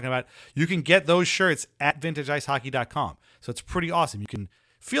know what I'm talking about. You can get those shirts at VintageIceHockey.com. So it's pretty awesome. You can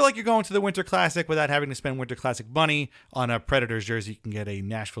feel like you're going to the Winter Classic without having to spend Winter Classic money on a Predators jersey. You can get a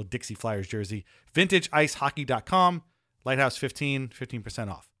Nashville Dixie Flyers jersey. VintageIceHockey.com. Lighthouse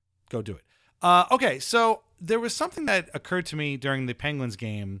 15% off. Go do it. Okay, so there was something that occurred to me during the Penguins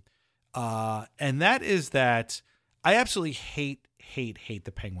game, and that is that I absolutely hate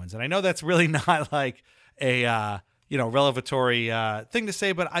the Penguins. And I know that's really not like a revelatory thing to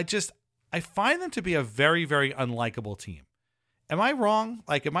say, but I find them to be a very, very unlikable team. Am I wrong?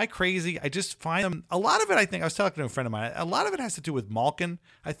 Like, am I crazy? I just find them, a lot of it, I think, I was talking to a friend of mine, a lot of it has to do with Malkin,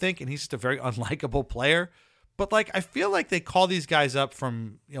 I think, and he's just a very unlikable player. But, like, I feel like they call these guys up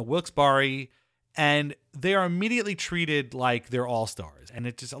from, Wilkes-Barre, and they are immediately treated like they're all-stars. And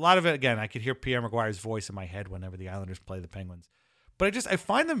it just, a lot of it, again, I could hear Pierre Maguire's voice in my head whenever the Islanders play the Penguins. But I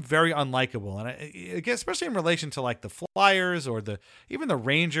find them very unlikable, and I guess especially in relation to like the Flyers or even the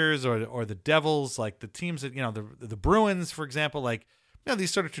Rangers or the Devils, like the teams that the Bruins, for example, like these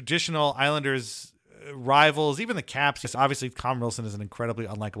sort of traditional Islanders rivals, even the Caps. Just obviously, Tom Wilson is an incredibly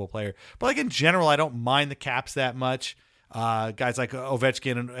unlikable player, but like in general, I don't mind the Caps that much. Guys like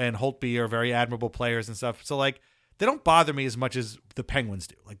Ovechkin and Holtby are very admirable players and stuff. So like they don't bother me as much as the Penguins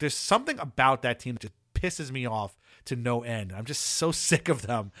do. Like there's something about that team that just pisses me off to no end. I'm just so sick of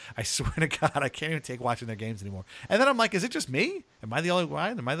them. I swear to God, I can't even take watching their games anymore. And then I'm like, is it just me? Am I the only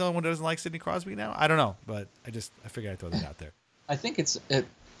one? Am I the only one that doesn't like Sidney Crosby now? I don't know, but I figured I'd throw that out there. I think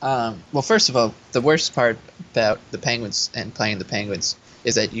well, first of all, the worst part about the Penguins and playing the Penguins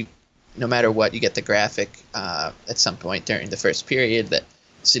is that no matter what, you get the graphic at some point during the first period that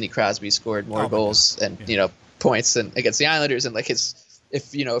Sidney Crosby scored more goals and points and against the Islanders, and like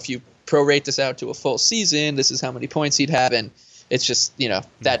if you prorate this out to a full season, this is how many points he'd have, and it's just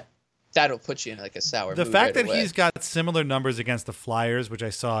that'll put you in like a sour. The mood fact right that away. he's got similar numbers against the Flyers, which I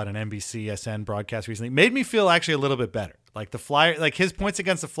saw in an NBC-SN broadcast recently, made me feel actually a little bit better. Like his points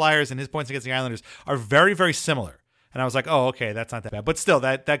against the Flyers and his points against the Islanders are very, very similar. And I was like, oh, okay, that's not that bad. But still,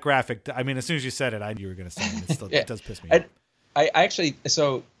 that graphic, I mean, as soon as you said it, I knew you were going to say it. It still it does piss me off. I actually,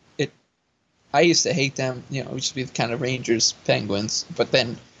 I used to hate them. We used to be the kind of Rangers, Penguins. But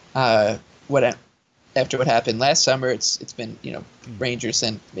then after what happened last summer, it's been, Rangers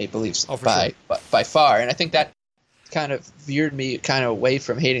and Maple Leafs by far. And I think that kind of veered me kind of away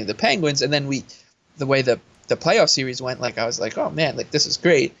from hating the Penguins. And then the way the playoff series went, like I was like, oh man, like this is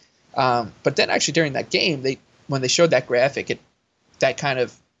great. But then actually during that game, when they showed that graphic, that kind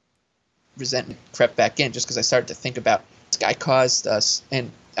of resentment crept back in just because I started to think about this guy caused us.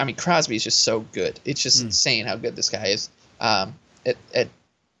 And I mean, Crosby is just so good. It's just insane how good this guy is at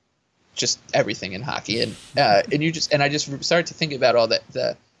just everything in hockey. And I just started to think about all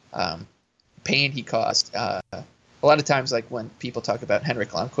the pain he caused. A lot of times, like when people talk about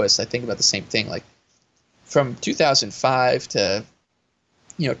Henrik Lundqvist, I think about the same thing. Like from 2005 to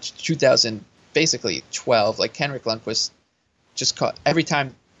 2000. Basically 12, like Henrik Lundqvist just caught every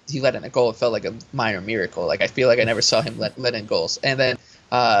time he let in a goal, it felt like a minor miracle. Like I feel like I never saw him let in goals. And then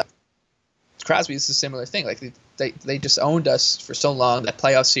Crosby is a similar thing. Like they just owned us for so long. That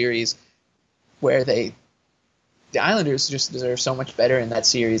playoff series where the Islanders just deserve so much better in that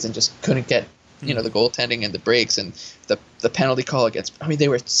series and just couldn't get the goaltending and the breaks and the penalty call against. I mean, they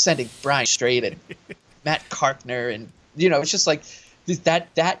were sending Brian Straight and Matt Carpenter, and it's just like.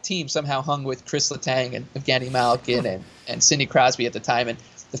 That team somehow hung with Chris Letang and Evgeny Malkin and Sidney Crosby at the time, and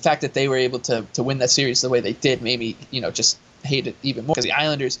the fact that they were able to win that series the way they did made me just hate it even more, because the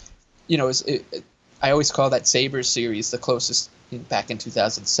Islanders, I always call that Sabres series the closest back in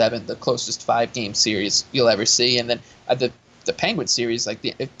 2007, the closest 5-game series you'll ever see, and then the Penguin series, like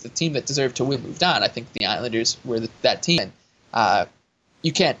the team that deserved to win moved on. I think the Islanders were that team. And,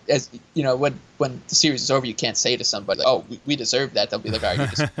 you can't, when the series is over, you can't say to somebody, like, "Oh, we deserve that." They'll be like, "All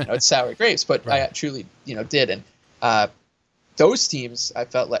right, it's sour grapes." But right. I truly, did. And those teams, I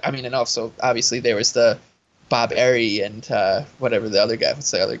felt like, and also obviously there was the Bob Errey and whatever the other guy,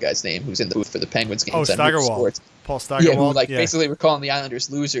 what's the other guy's name, who's in the booth for the Penguins games? Oh, Steigerwald. Paul Steigerwald. Yeah, who basically were calling the Islanders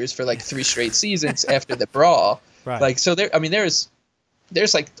losers for like 3 straight seasons after the brawl. Right. Like, so there's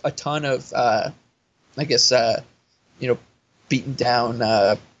like a ton of, beaten down,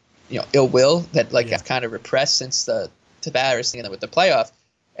 ill will that I've kind of repressed since the Tavares thing, and then with the playoff,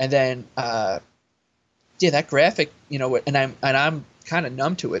 and then that graphic, and I'm kind of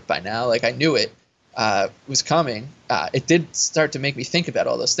numb to it by now. Like I knew it was coming. It did start to make me think about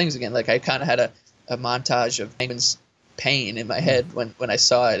all those things again. Like I kind of had a montage of Penguins pain in my head when I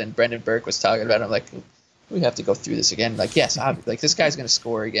saw it, and Brendan Burke was talking about it. I'm like, we have to go through this again. Like, yes, like this guy's going to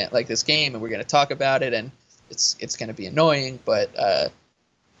score again, like this game, and we're going to talk about it, and it's going to be annoying. But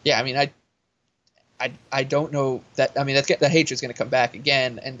yeah, I mean, I don't know that. I mean, that hatred's going to come back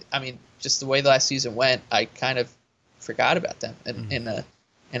again, and I mean, just the way the last season went, I kind of forgot about them in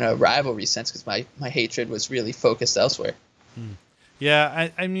a rivalry sense, because my hatred was really focused elsewhere. Yeah,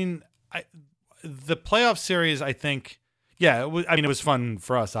 I mean, the playoff series, I think. Yeah, it was fun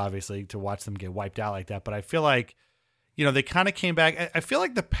for us, obviously, to watch them get wiped out like that. But I feel like, they kind of came back. I feel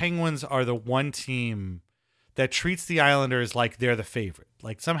like the Penguins are the one team that treats the Islanders like they're the favorite.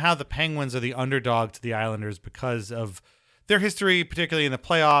 Like somehow the Penguins are the underdog to the Islanders because of their history, particularly in the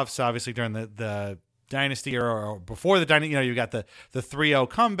playoffs, obviously during the Dynasty era or before the Dynasty. You got the 3-0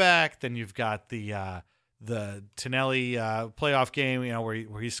 comeback. Then you've got the Tonelli playoff game,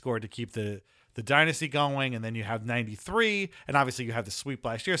 where he scored to keep the Dynasty going, and then you have 93, and obviously you have the sweep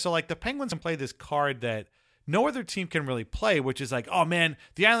last year. So like the Penguins can play this card that no other team can really play, which is like, oh man,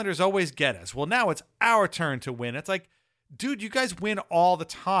 the Islanders always get us. Well, now it's our turn to win. It's like, dude, you guys win all the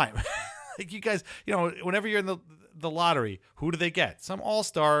time. Like you guys, whenever you're in the lottery, who do they get? Some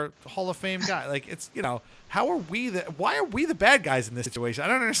all-star Hall of Fame guy. Like it's, why are we the bad guys in this situation? I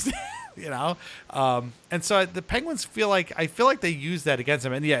don't understand. And so the Penguins I feel like they use that against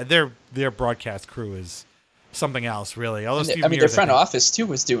them, and yeah, their broadcast crew is something else, really. Their front office too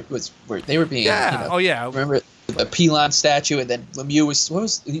where they were being, remember the Pilon statue, and then Lemieux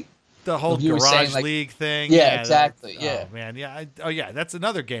was the whole Lemieux Garage League thing. Yeah, exactly. Oh man, yeah. That's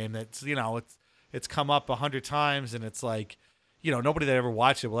another game that's it's come up 100 times, and it's like nobody that ever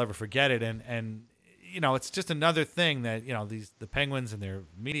watched it will ever forget it, and it's just another thing that, the Penguins and their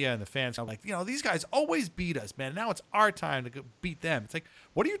media and the fans are like, these guys always beat us, man. Now it's our time to go beat them. It's like,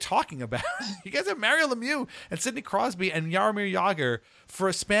 what are you talking about? You guys have Mario Lemieux and Sidney Crosby and Jaromir Jagr for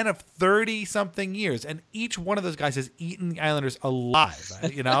a span of 30-something years, and each one of those guys has eaten the Islanders alive.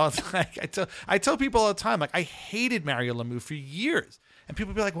 It's like I tell people all the time, like, I hated Mario Lemieux for years. And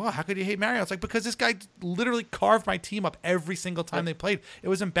people be like, well, how could you hate Mario? It's like, because this guy literally carved my team up every single time they played. It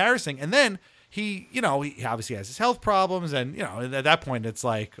was embarrassing. And then he obviously has his health problems, and at that point it's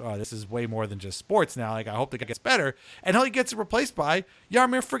like, oh, this is way more than just sports now. Like, I hope the guy gets better, and he gets replaced by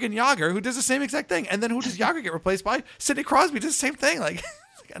Jaromir friggin' Jagr, who does the same exact thing. And then who does Jagr get replaced by? Sidney Crosby does the same thing. Like,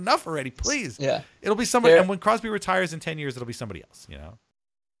 enough already, please. Yeah, it'll be somebody. And when Crosby retires in 10 years, it'll be somebody else.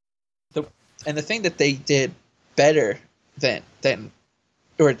 And the thing that they did better than.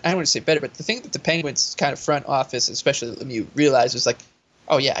 Or I don't want to say better, but the thing that the Penguins kind of front office, especially Lemieux, realized was like,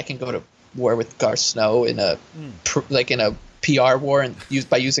 oh yeah, I can go to war with Garth Snow in a PR war, and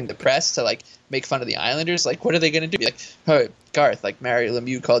by using the press to like make fun of the Islanders. Like, what are they going to do? Be like, oh, Garth, like Mario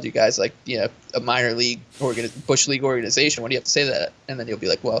Lemieux called you guys like a minor league bush league organization. What do you have to say to that? And then you'll be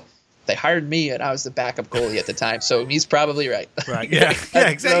like, well, they hired me and I was the backup goalie at the time, so he's probably right. Right? Yeah, yeah,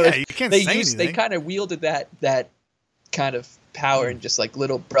 exactly. Yeah, you can't say anything. They kind of wielded that kind of power and just like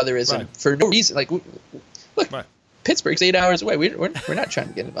little brotherism for no reason. Like, look, Pittsburgh's 8 hours away. We're not trying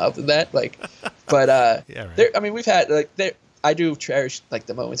to get involved with that. Like, but we've had I do cherish like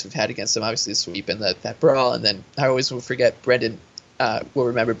the moments we've had against them. Obviously, the sweep and that brawl, and then I always will forget Brendan. Will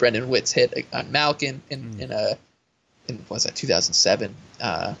remember Brendan Witt's hit on Malkin in was that 2007?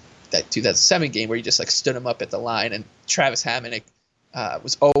 That 2007 game where he just like stood him up at the line, and Travis Hamonic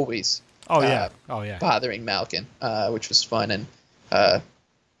was always. Bothering Malkin, which was fun, and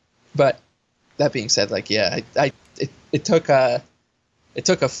but that being said, like it took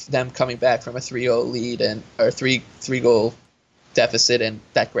them coming back from a 3-0 lead or three goal deficit and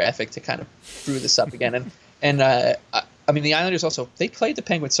that graphic to kind of brew this up again, and I mean the Islanders also, they played the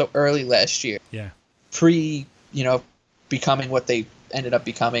Penguins so early last year, becoming what they ended up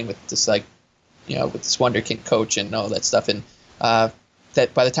becoming with this with this wonderkind coach and all that stuff, and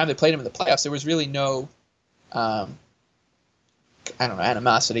that by the time they played him in the playoffs, there was really no,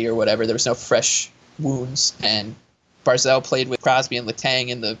 animosity or whatever. There was no fresh wounds. And Barzal played with Crosby and Letang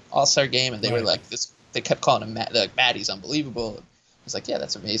in the All-Star game, and they were like this. They kept calling him like Matty's unbelievable. I was like, yeah,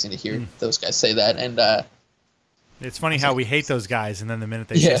 that's amazing to hear those guys say that. And it's funny how we hate those guys, and then the minute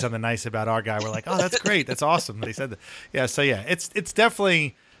they say something nice about our guy, we're like, oh, that's great, that's awesome. They said that. Yeah, so yeah, it's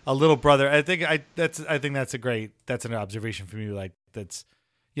definitely a little brother. I think that's an observation from you. Like, that's,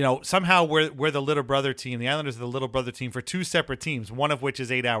 somehow we're the little brother team. The Islanders are the little brother team for two separate teams, one of which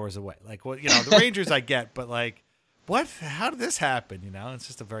is 8 hours away. Like, well, the Rangers I get, but like, what? How did this happen? It's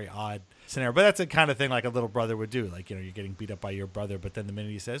just a very odd scenario. But that's the kind of thing like a little brother would do. Like, you're getting beat up by your brother, but then the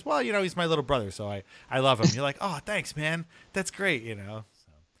minute he says, well, he's my little brother, so I love him. You're like, oh, thanks, man. That's great, So,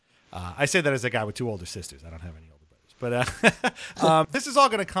 I say that as a guy with 2 older sisters. I don't have any older brothers. But this is all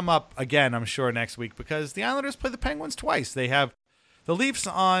going to come up again, I'm sure, next week because the Islanders play the Penguins twice. They have the Leafs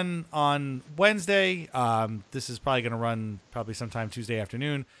on Wednesday. This is probably going to run probably sometime Tuesday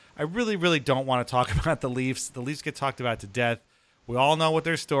afternoon. I really, really don't want to talk about the Leafs. The Leafs get talked about to death. We all know what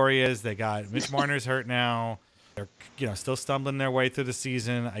their story is. They got Mitch Marner's hurt now. They're still stumbling their way through the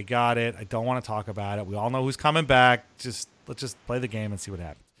season. I got it. I don't want to talk about it. We all know who's coming back. Let's just play the game and see what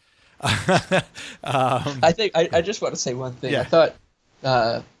happens. I just want to say one thing. Yeah. I thought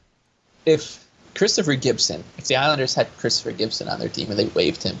if the Islanders had Christopher Gibson on their team and they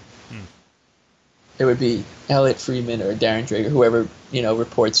waived him, it would be Elliot Friedman or Darren Dreger, whoever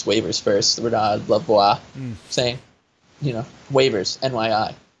reports waivers first. Renard Lavoie saying, waivers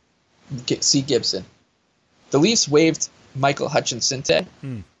NYI. See Gibson. The Leafs waived Michael Hutchinson today,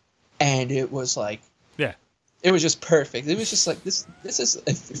 and it was like, it was just perfect. It was just like this is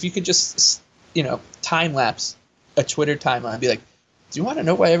if you could just time lapse a Twitter timeline and be like, do you want to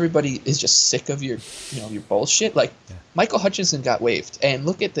know why everybody is just sick of your your bullshit? Like Michael Hutchinson got waived, and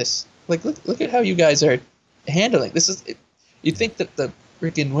look at this. Like look at how you guys are handling this. You'd think that the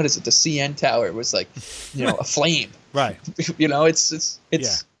freaking the CN Tower was like a flame, right? It's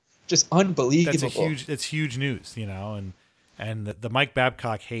just unbelievable. That's huge news, and the Mike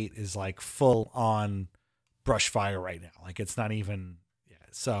Babcock hate is like full on brush fire right now. Like it's not even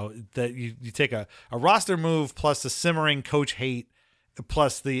so that you take a roster move plus the simmering coach hate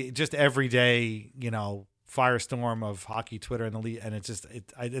plus the just everyday firestorm of hockey Twitter and the league, and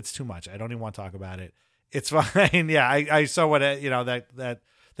it's too much. I don't even want to talk about it. It's fine. Yeah, I saw what that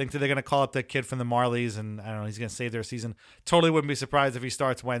thing that they're going to call up the kid from the Marlies, and I don't know, he's going to save their season. Totally wouldn't be surprised if he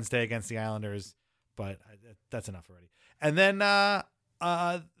starts Wednesday against the Islanders, but that's enough already. And then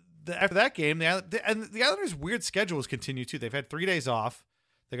after that game, the Islanders' weird schedules continue too. They've had 3 days off.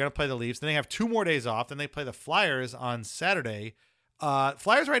 They're going to play the Leafs. Then they have 2 more days off. Then they play the Flyers on Saturday.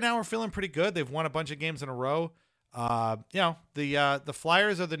 Flyers right now are feeling pretty good. They've won a bunch of games in a row. The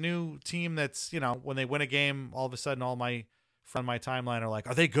Flyers are the new team that's, when they win a game, all of a sudden all my from my timeline are like,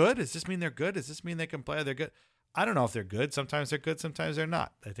 are they good? Does this mean they're good? Does this mean they can play? They're good. I don't know if they're good. Sometimes they're good. Sometimes they're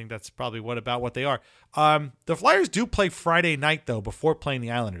not. I think that's probably what they are. The Flyers do play Friday night though, before playing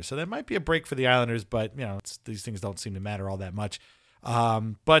the Islanders. So that might be a break for the Islanders, but these things don't seem to matter all that much.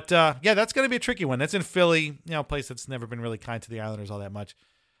 That's going to be a tricky one. That's in Philly, a place that's never been really kind to the Islanders all that much.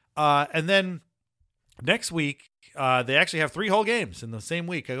 And then next week, they actually have 3 whole games in the same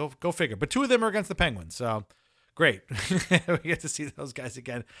week. Go figure. But 2 of them are against the Penguins. So great. We get to see those guys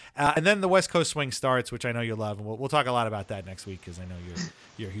again. And then the West Coast swing starts, which I know you love. And we'll talk a lot about that next week because I know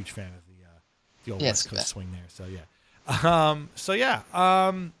you're a huge fan of the old West Coast swing there. So yeah.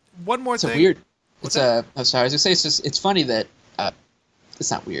 One more thing. It's weird. I'm sorry. I was going to say it's funny that it's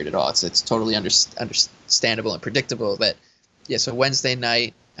not weird at all. It's totally understandable and predictable that so Wednesday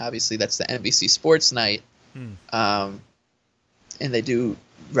night, obviously that's the NBC Sports night. And they do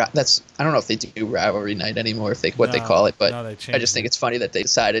I don't know if they do rivalry night anymore, they call it, but I just think it's funny that they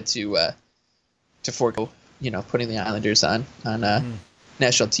decided to forego putting the Islanders on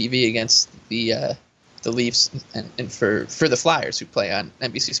national TV against the Leafs and for the Flyers who play on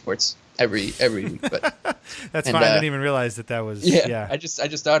NBC Sports every week. But that's fine. I didn't even realize that was I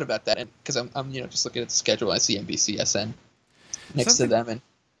just thought about that, and because I'm just looking at the schedule, I see NBCSN next to them, and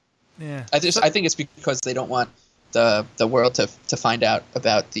I think it's because they don't want the world to find out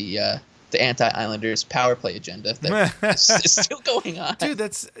about the anti-Islanders power play agenda that is still going on. Dude,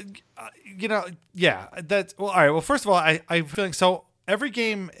 that's that's all right. Well, first of all, I'm feeling so. Every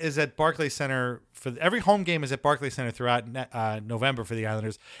game is at Barclays Center every home game is at Barclays Center throughout November for the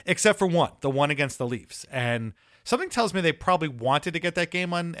Islanders, except for the one against the Leafs. And something tells me they probably wanted to get that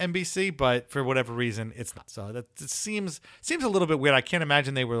game on NBC, but for whatever reason, it's not. So that seems a little bit weird. I can't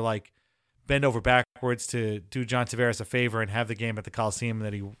imagine they were like bend over backwards to do John Tavares a favor and have the game at the Coliseum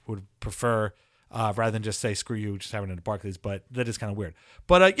that he would prefer. Rather than just say, screw you, just having it at Barclays. But that is kind of weird.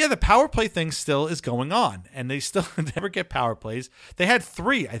 But the power play thing still is going on. And they still never get power plays. They had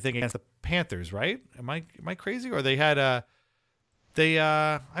 3, I think, against the Panthers, right? Am I crazy? Or they had I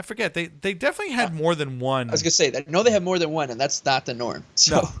forget. They definitely had more than one. I was going to say, I know they have more than one, and that's not the norm.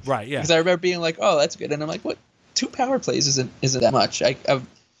 So, no, right, yeah. Because I remember being like, oh, that's good. And I'm like, what? 2 power plays isn't that much. I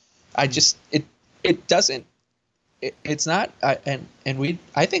doesn't. It's not, and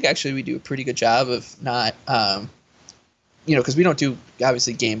I think actually we do a pretty good job of not, because we don't do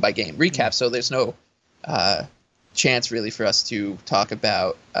obviously game by game recap, so there's no chance really for us to talk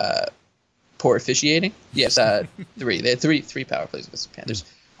about poor officiating. Yes, three. They had three power plays against the Panthers.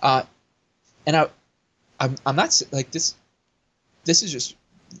 And I'm not like this. This is just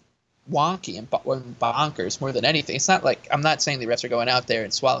wonky and bonkers more than anything. It's not like I'm not saying the refs are going out there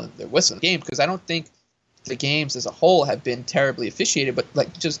and swallowing their whistle in the game, because I don't think the games as a whole have been terribly officiated, but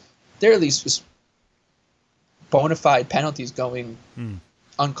like just there are these just bona fide penalties going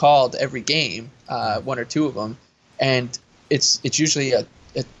uncalled every game, one or two of them, and it's usually a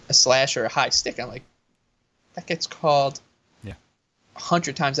slash or a high stick. I'm like, that gets called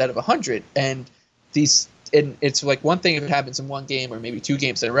 100 times out of 100, and it's like one thing if it happens in one game or maybe two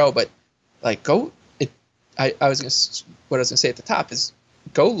games in a row, but like what I was gonna say at the top is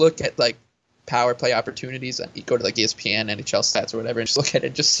go look at like power play opportunities and you go to like ESPN, NHL stats or whatever, and just look at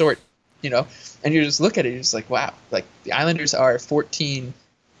it, just sort, and you just look at it, you're just like, wow, like the Islanders are 14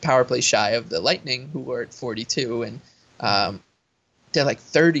 power plays shy of the Lightning, who are at 42, and they're like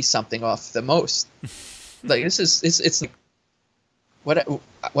 30 something off the most. Like it's like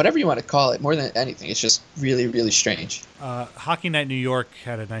whatever you want to call it, more than anything, it's just really, really strange. Hockey Night New York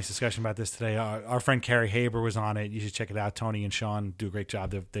had a nice discussion about this today. Our friend Carrie Haber was on it. You should check it out. Tony and Sean do a great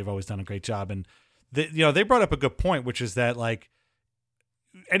job. They've always done a great job. And they brought up a good point, which is that like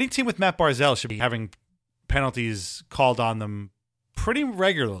any team with Matt Barzal should be having penalties called on them pretty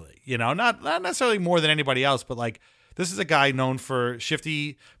regularly. Not necessarily more than anybody else, but like this is a guy known for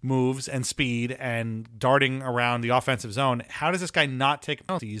shifty moves and speed and darting around the offensive zone. How does this guy not take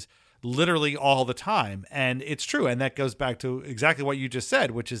penalties literally all the time? And it's true. And that goes back to exactly what you just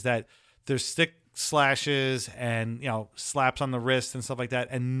said, which is that there's stick slashes and, slaps on the wrist and stuff like that.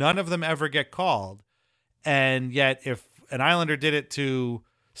 And none of them ever get called. And yet if an Islander did it to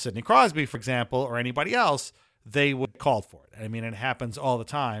Sidney Crosby, for example, or anybody else, they would call for it. I mean, it happens all the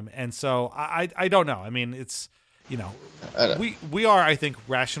time. And so I don't know. I mean, it's, we are, I think,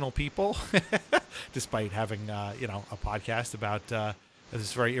 rational people, despite having, a podcast about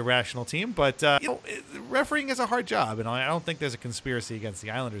this very irrational team. But, refereeing is a hard job, and I don't think there's a conspiracy against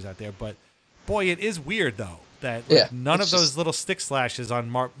the Islanders out there. But, boy, it is weird, though, that none of those little stick slashes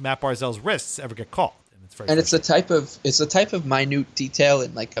on Matt Barzal's wrists ever get called. It's the type of minute detail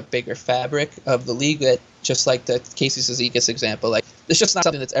in like a bigger fabric of the league that, just like the Casey Cizikas example, like it's just not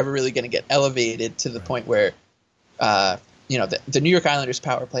something that's ever really going to get elevated to the point where the New York Islanders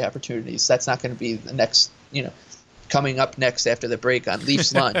power play opportunities, that's not going to be the next, coming up next after the break on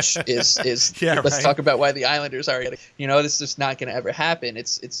Leafs Lunch is let's talk about why the Islanders are getting, this is just not going to ever happen.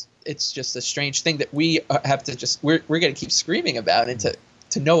 It's just a strange thing that we have to we're going to keep screaming about and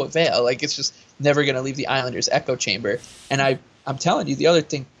to no avail. Like it's just never going to leave the Islanders echo chamber. And I'm telling you, the other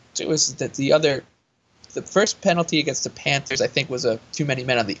thing too is that the first penalty against the Panthers, I think, was too many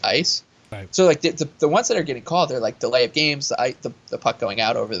men on the ice. Right. So like the ones that are getting called, they're like delay of games, the puck going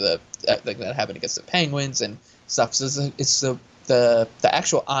out over like that happened against the Penguins and stuff. So it's the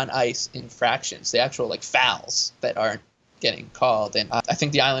actual on ice infractions, the actual like fouls that aren't getting called. And I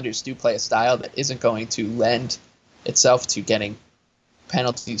think the Islanders do play a style that isn't going to lend itself to getting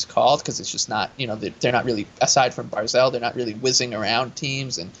penalties called, because it's just not, they're not really, aside from Barzal, they're not really whizzing around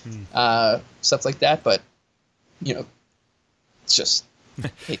teams and stuff like that. But it's just.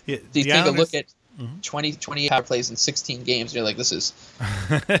 You take a look at 28 power plays in 16 games, and you're like, this is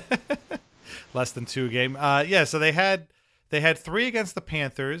less than 2 a game. So they had 3 against the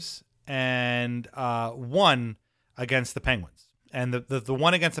Panthers and 1 against the Penguins. And the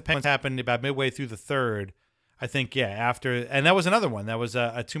one against the Penguins happened about midway through the third, I think. After, and that was another one. That was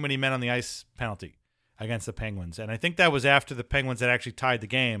a too many men on the ice penalty against the Penguins, and I think that was after the Penguins had actually tied the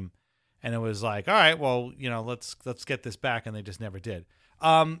game. And it was like, all right, well, let's get this back, and they just never did.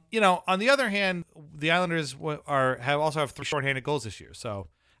 On the other hand, the Islanders also have 3 shorthanded goals this year. So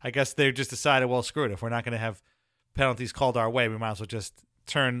I guess they just decided, well, screw it. If we're not going to have penalties called our way, we might as well just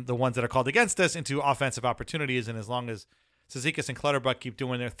turn the ones that are called against us into offensive opportunities. And as long as Cizikas and Clutterbuck keep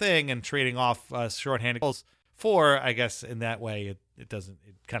doing their thing and trading off shorthanded goals for, I guess in that way, it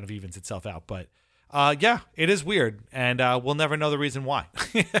kind of evens itself out. But it is weird, and we'll never know the reason why.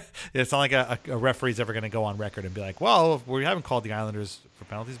 It's not like a referee's ever going to go on record and be like, well, we haven't called the Islanders for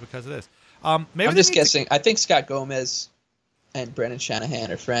penalties because of this. Maybe I'm just guessing. I think Scott Gomez and Brendan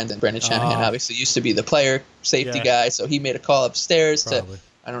Shanahan are friends, and Brendan Shanahan obviously used to be the player safety guy, so he made a call upstairs to,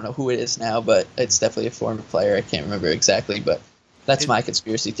 I don't know who it is now, but it's definitely a former player. I can't remember exactly, but that's my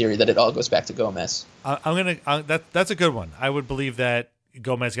conspiracy theory, that it all goes back to Gomez. That's a good one. I would believe that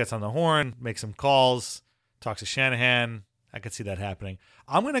Gomez gets on the horn, makes some calls, talks to Shanahan. I could see that happening.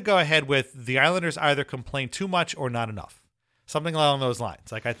 I'm going to go ahead with the Islanders either complain too much or not enough. Something along those lines.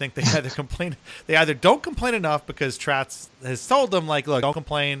 Like, I think they either don't complain enough because Trotz has told them, like, look, don't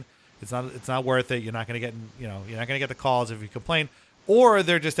complain. It's not worth it. You're not going to get you're not going to get the calls if you complain. Or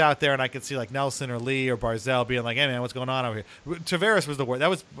they're just out there, and I could see like Nelson or Lee or Barzell being like, "Hey man, what's going on over here?" Tavares was the worst. That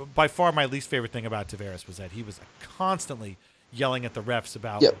was by far my least favorite thing about Tavares was that he was constantly yelling at the refs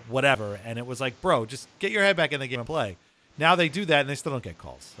about whatever, and it was like, bro, just get your head back in the game and play. Now they do that, and they still don't get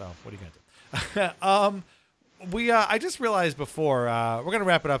calls. So what are you gonna do? I just realized before we're gonna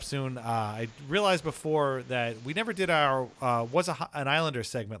wrap it up soon. I realized before that we never did our an Islander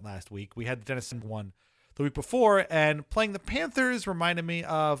segment last week. We had the Denison one the week before, and playing the Panthers reminded me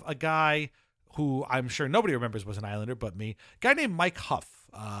of a guy who I'm sure nobody remembers was an Islander but me. A guy named Mike Huff.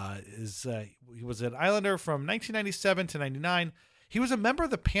 He was an Islander from 1997 to 99. He was a member of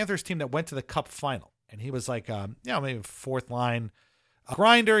the Panthers team that went to the Cup final, and he was like maybe fourth line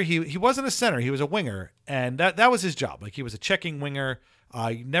grinder. He wasn't a center, he was a winger, and that was his job. Like, he was a checking winger.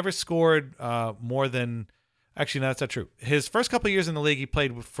 He never scored more than, actually no, that's not true. His first couple of years in the league, he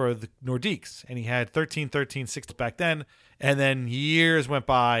played for the Nordiques, and he had 13-6 back then, and then years went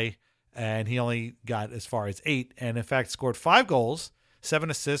by and he only got as far as 8, and in fact scored 5 goals, 7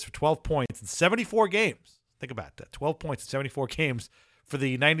 assists for 12 points in 74 games. Think about that, 12 points in 74 games for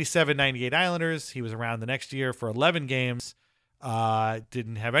the 97-98 Islanders. He was around the next year for 11 games.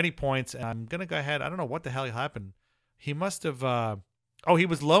 Didn't have any points, and I'm gonna go ahead. I don't know what the hell happened. He must have. He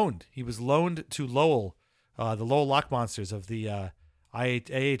was loaned. He was loaned to Lowell, the Lowell Lock Monsters of the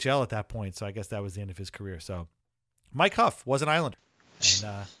AHL at that point. So I guess that was the end of his career. So Mike Huff was an Islander, and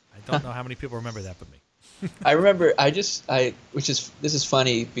I don't know how many people remember that but me. I remember. This is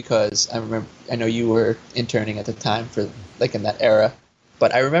funny because I know you were interning at the time for like in that era,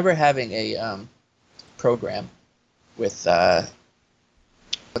 but I remember having a program with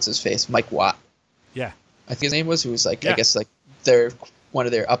what's his face, Mike Watt. Yeah, I think his name was. Who was like, yeah. I guess like they're one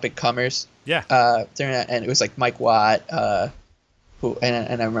of their up and comers. Yeah. And it was like Mike Watt. Who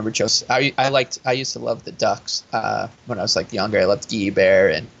and I remember Joseph. I used to love the Ducks when I was like younger. I loved Guy Bear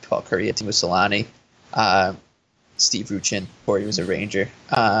and Paul Curry, Timo Solani, Steve Ruchin before he was a Ranger.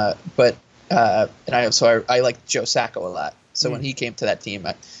 And I liked Joe Sacco a lot. So when he came to that team,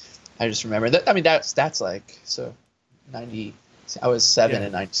 I just remember that. I mean, that's like so 90. I was 7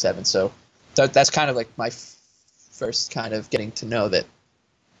 in 97, so that's kind of like my first kind of getting to know that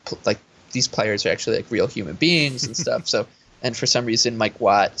like these players are actually like real human beings and stuff. So, and for some reason, Mike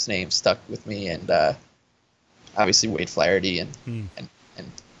Watt's name stuck with me, and obviously Wade Flaherty, and I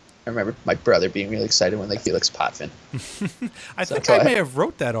remember my brother being really excited when like Felix Potvin. I think I may have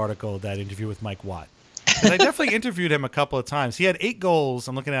wrote that article, that interview with Mike Watt. I definitely interviewed him a couple of times. He had 8 goals.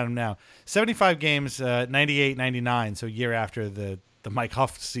 I'm looking at him now. 75 games, 98, 99. So a year after the Mike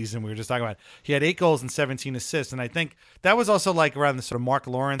Huff season we were just talking about. He had 8 goals and 17 assists. And I think that was also like around the sort of Mark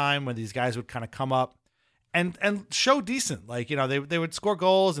Lauren time when these guys would kind of come up and show decent. Like, they would score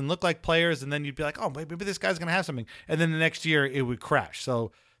goals and look like players. And then you'd be like, oh, maybe this guy's going to have something. And then the next year it would crash.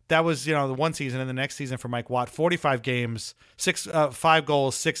 So that was, the one season. And the next season for Mike Watt, 45 games, 5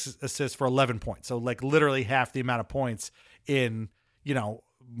 goals, 6 assists for 11 points. So like literally half the amount of points in,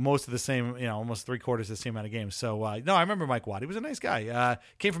 most of the same, almost 3/4 the same amount of games. So no, I remember Mike Watt. He was a nice guy.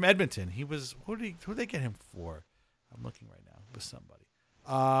 Came from Edmonton. He was, who did they get him for? I'm looking right now. It was somebody.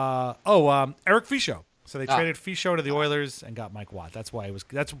 Eric Fichaud. So they traded Fichaud to the Oilers and got Mike Watt. That's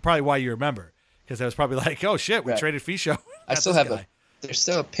probably why you remember, because I was probably like, oh shit, we traded Fichaud. I still have there's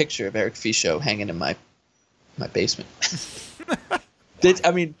still a picture of Eric Fichaud hanging in my basement.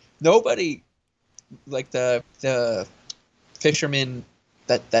 Nobody like the fisherman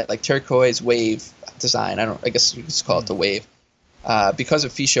that like turquoise wave design. I guess you could just call it the wave. Because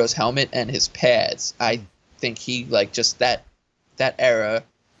of Fichaud's helmet and his pads, I think he like just that era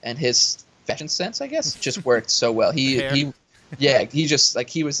and his fashion sense, I guess, just worked so well. He just like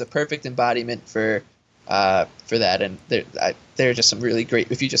he was the perfect embodiment for that, and there are just some really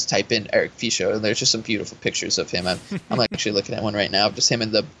great. If you just type in Eric Fichaud, there's just some beautiful pictures of him. I'm actually looking at one right now, just him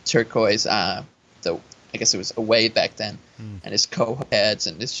in the turquoise. I guess it was away back then, and his co-pads,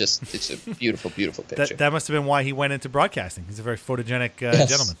 and it's a beautiful, beautiful picture. That must have been why he went into broadcasting. He's a very photogenic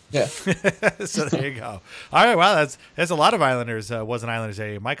gentleman. Yeah. So there you go. All right, wow, that's a lot of Islanders. Was an Islanders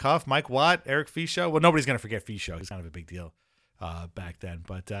area. Mike Huff, Mike Watt, Eric Fichaud. Well, nobody's gonna forget Fichaud. He's kind of a big deal back then.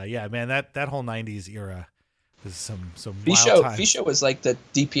 But yeah, man, that whole '90s era was some wild times. Fichaud was like the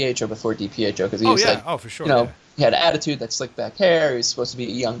DiPietro before DiPietro, because he was for sure. He had an attitude, that slick back hair. He was supposed to be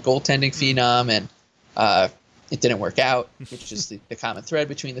a young goaltending phenom, and it didn't work out, which is the common thread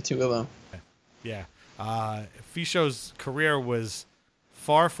between the two of them. Yeah. Fichaud's career was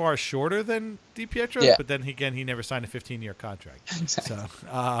far, far shorter than DiPietro's, but then again, he never signed a 15-year contract. Exactly. So,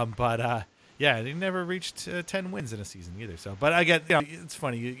 Yeah, they never reached 10 wins in a season either. So, but I get, it's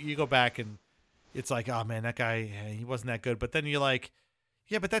funny. You go back and it's like, oh man, that guy, he wasn't that good. But then you're like,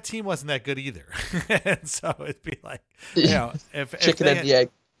 yeah, but that team wasn't that good either. And so it'd be like, if chicken and the egg.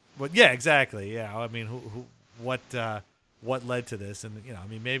 Well, yeah, exactly. Yeah, I mean, what led to this? And I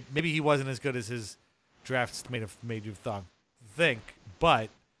mean, maybe he wasn't as good as his drafts made you think. But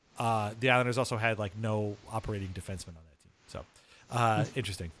the Islanders also had like no operating defenseman on that team. So.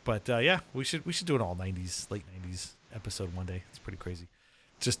 Interesting, but yeah, we should do an all late '90s episode one day. It's pretty crazy.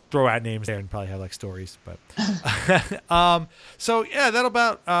 Just throw out names there and probably have like stories. But so yeah, that'll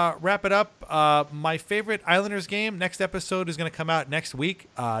about wrap it up. My favorite Islanders game. Next episode is going to come out next week.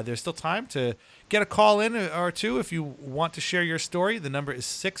 There's still time to get a call in or two if you want to share your story. The number is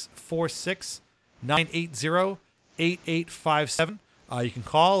 646-980-8857. You can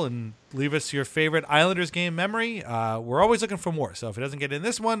call and leave us your favorite Islanders game memory. We're always looking for more. So if it doesn't get in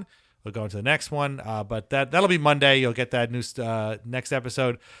this one, we'll go into the next one. But that'll be Monday. You'll get that new next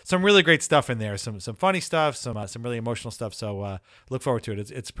episode. Some really great stuff in there. Some funny stuff. Some really emotional stuff. So look forward to it.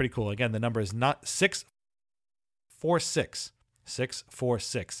 It's pretty cool. Again, the number is not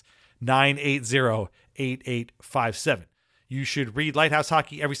 646-980-8857. You should read Lighthouse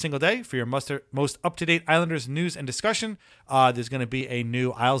Hockey every single day for your most up-to-date Islanders news and discussion. There's going to be a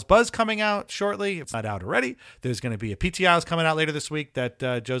new Isles Buzz coming out shortly. If it's not out already. There's going to be a PT Isles coming out later this week that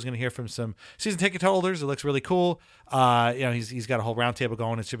Joe's going to hear from some season ticket holders. It looks really cool. He's got a whole roundtable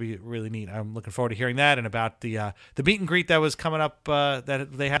going. It should be really neat. I'm looking forward to hearing that and about the meet and greet that was coming up that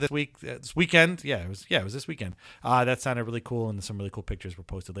they had this weekend. Yeah, it was this weekend. That sounded really cool, and some really cool pictures were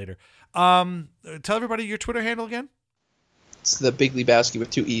posted later. Tell everybody your Twitter handle again. It's the Big Lebowski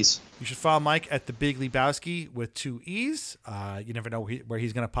with 2 E's. You should follow Mike at the Big Lebowski with 2 E's. You never know where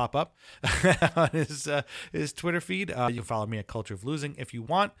he's going to pop up on his Twitter feed. You can follow me at Culture of Losing if you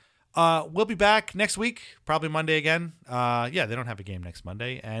want. We'll be back next week, probably Monday again. They don't have a game next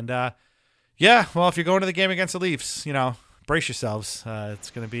Monday. And well, if you're going to the game against the Leafs, brace yourselves.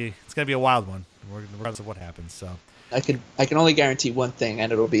 It's gonna be a wild one, regardless of what happens. So I can only guarantee one thing,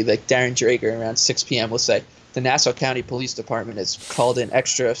 and it'll be like Darren Drager around 6 p.m. will say, the Nassau County Police Department has called in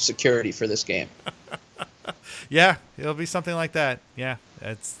extra security for this game. Yeah, it'll be something like that. Yeah,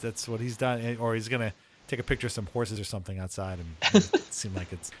 that's what he's done. Or he's going to take a picture of some horses or something outside and it seem like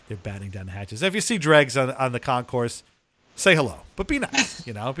they're batting down the hatches. If you see dregs on the concourse, say hello. But be nice,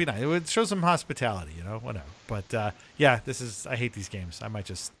 be nice. It would show some hospitality, whatever. But, I hate these games. I might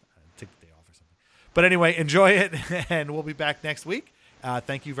just take the day off or something. But anyway, enjoy it, and we'll be back next week.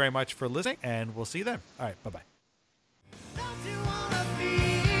 Thank you very much for listening, and we'll see you then. All right, bye-bye.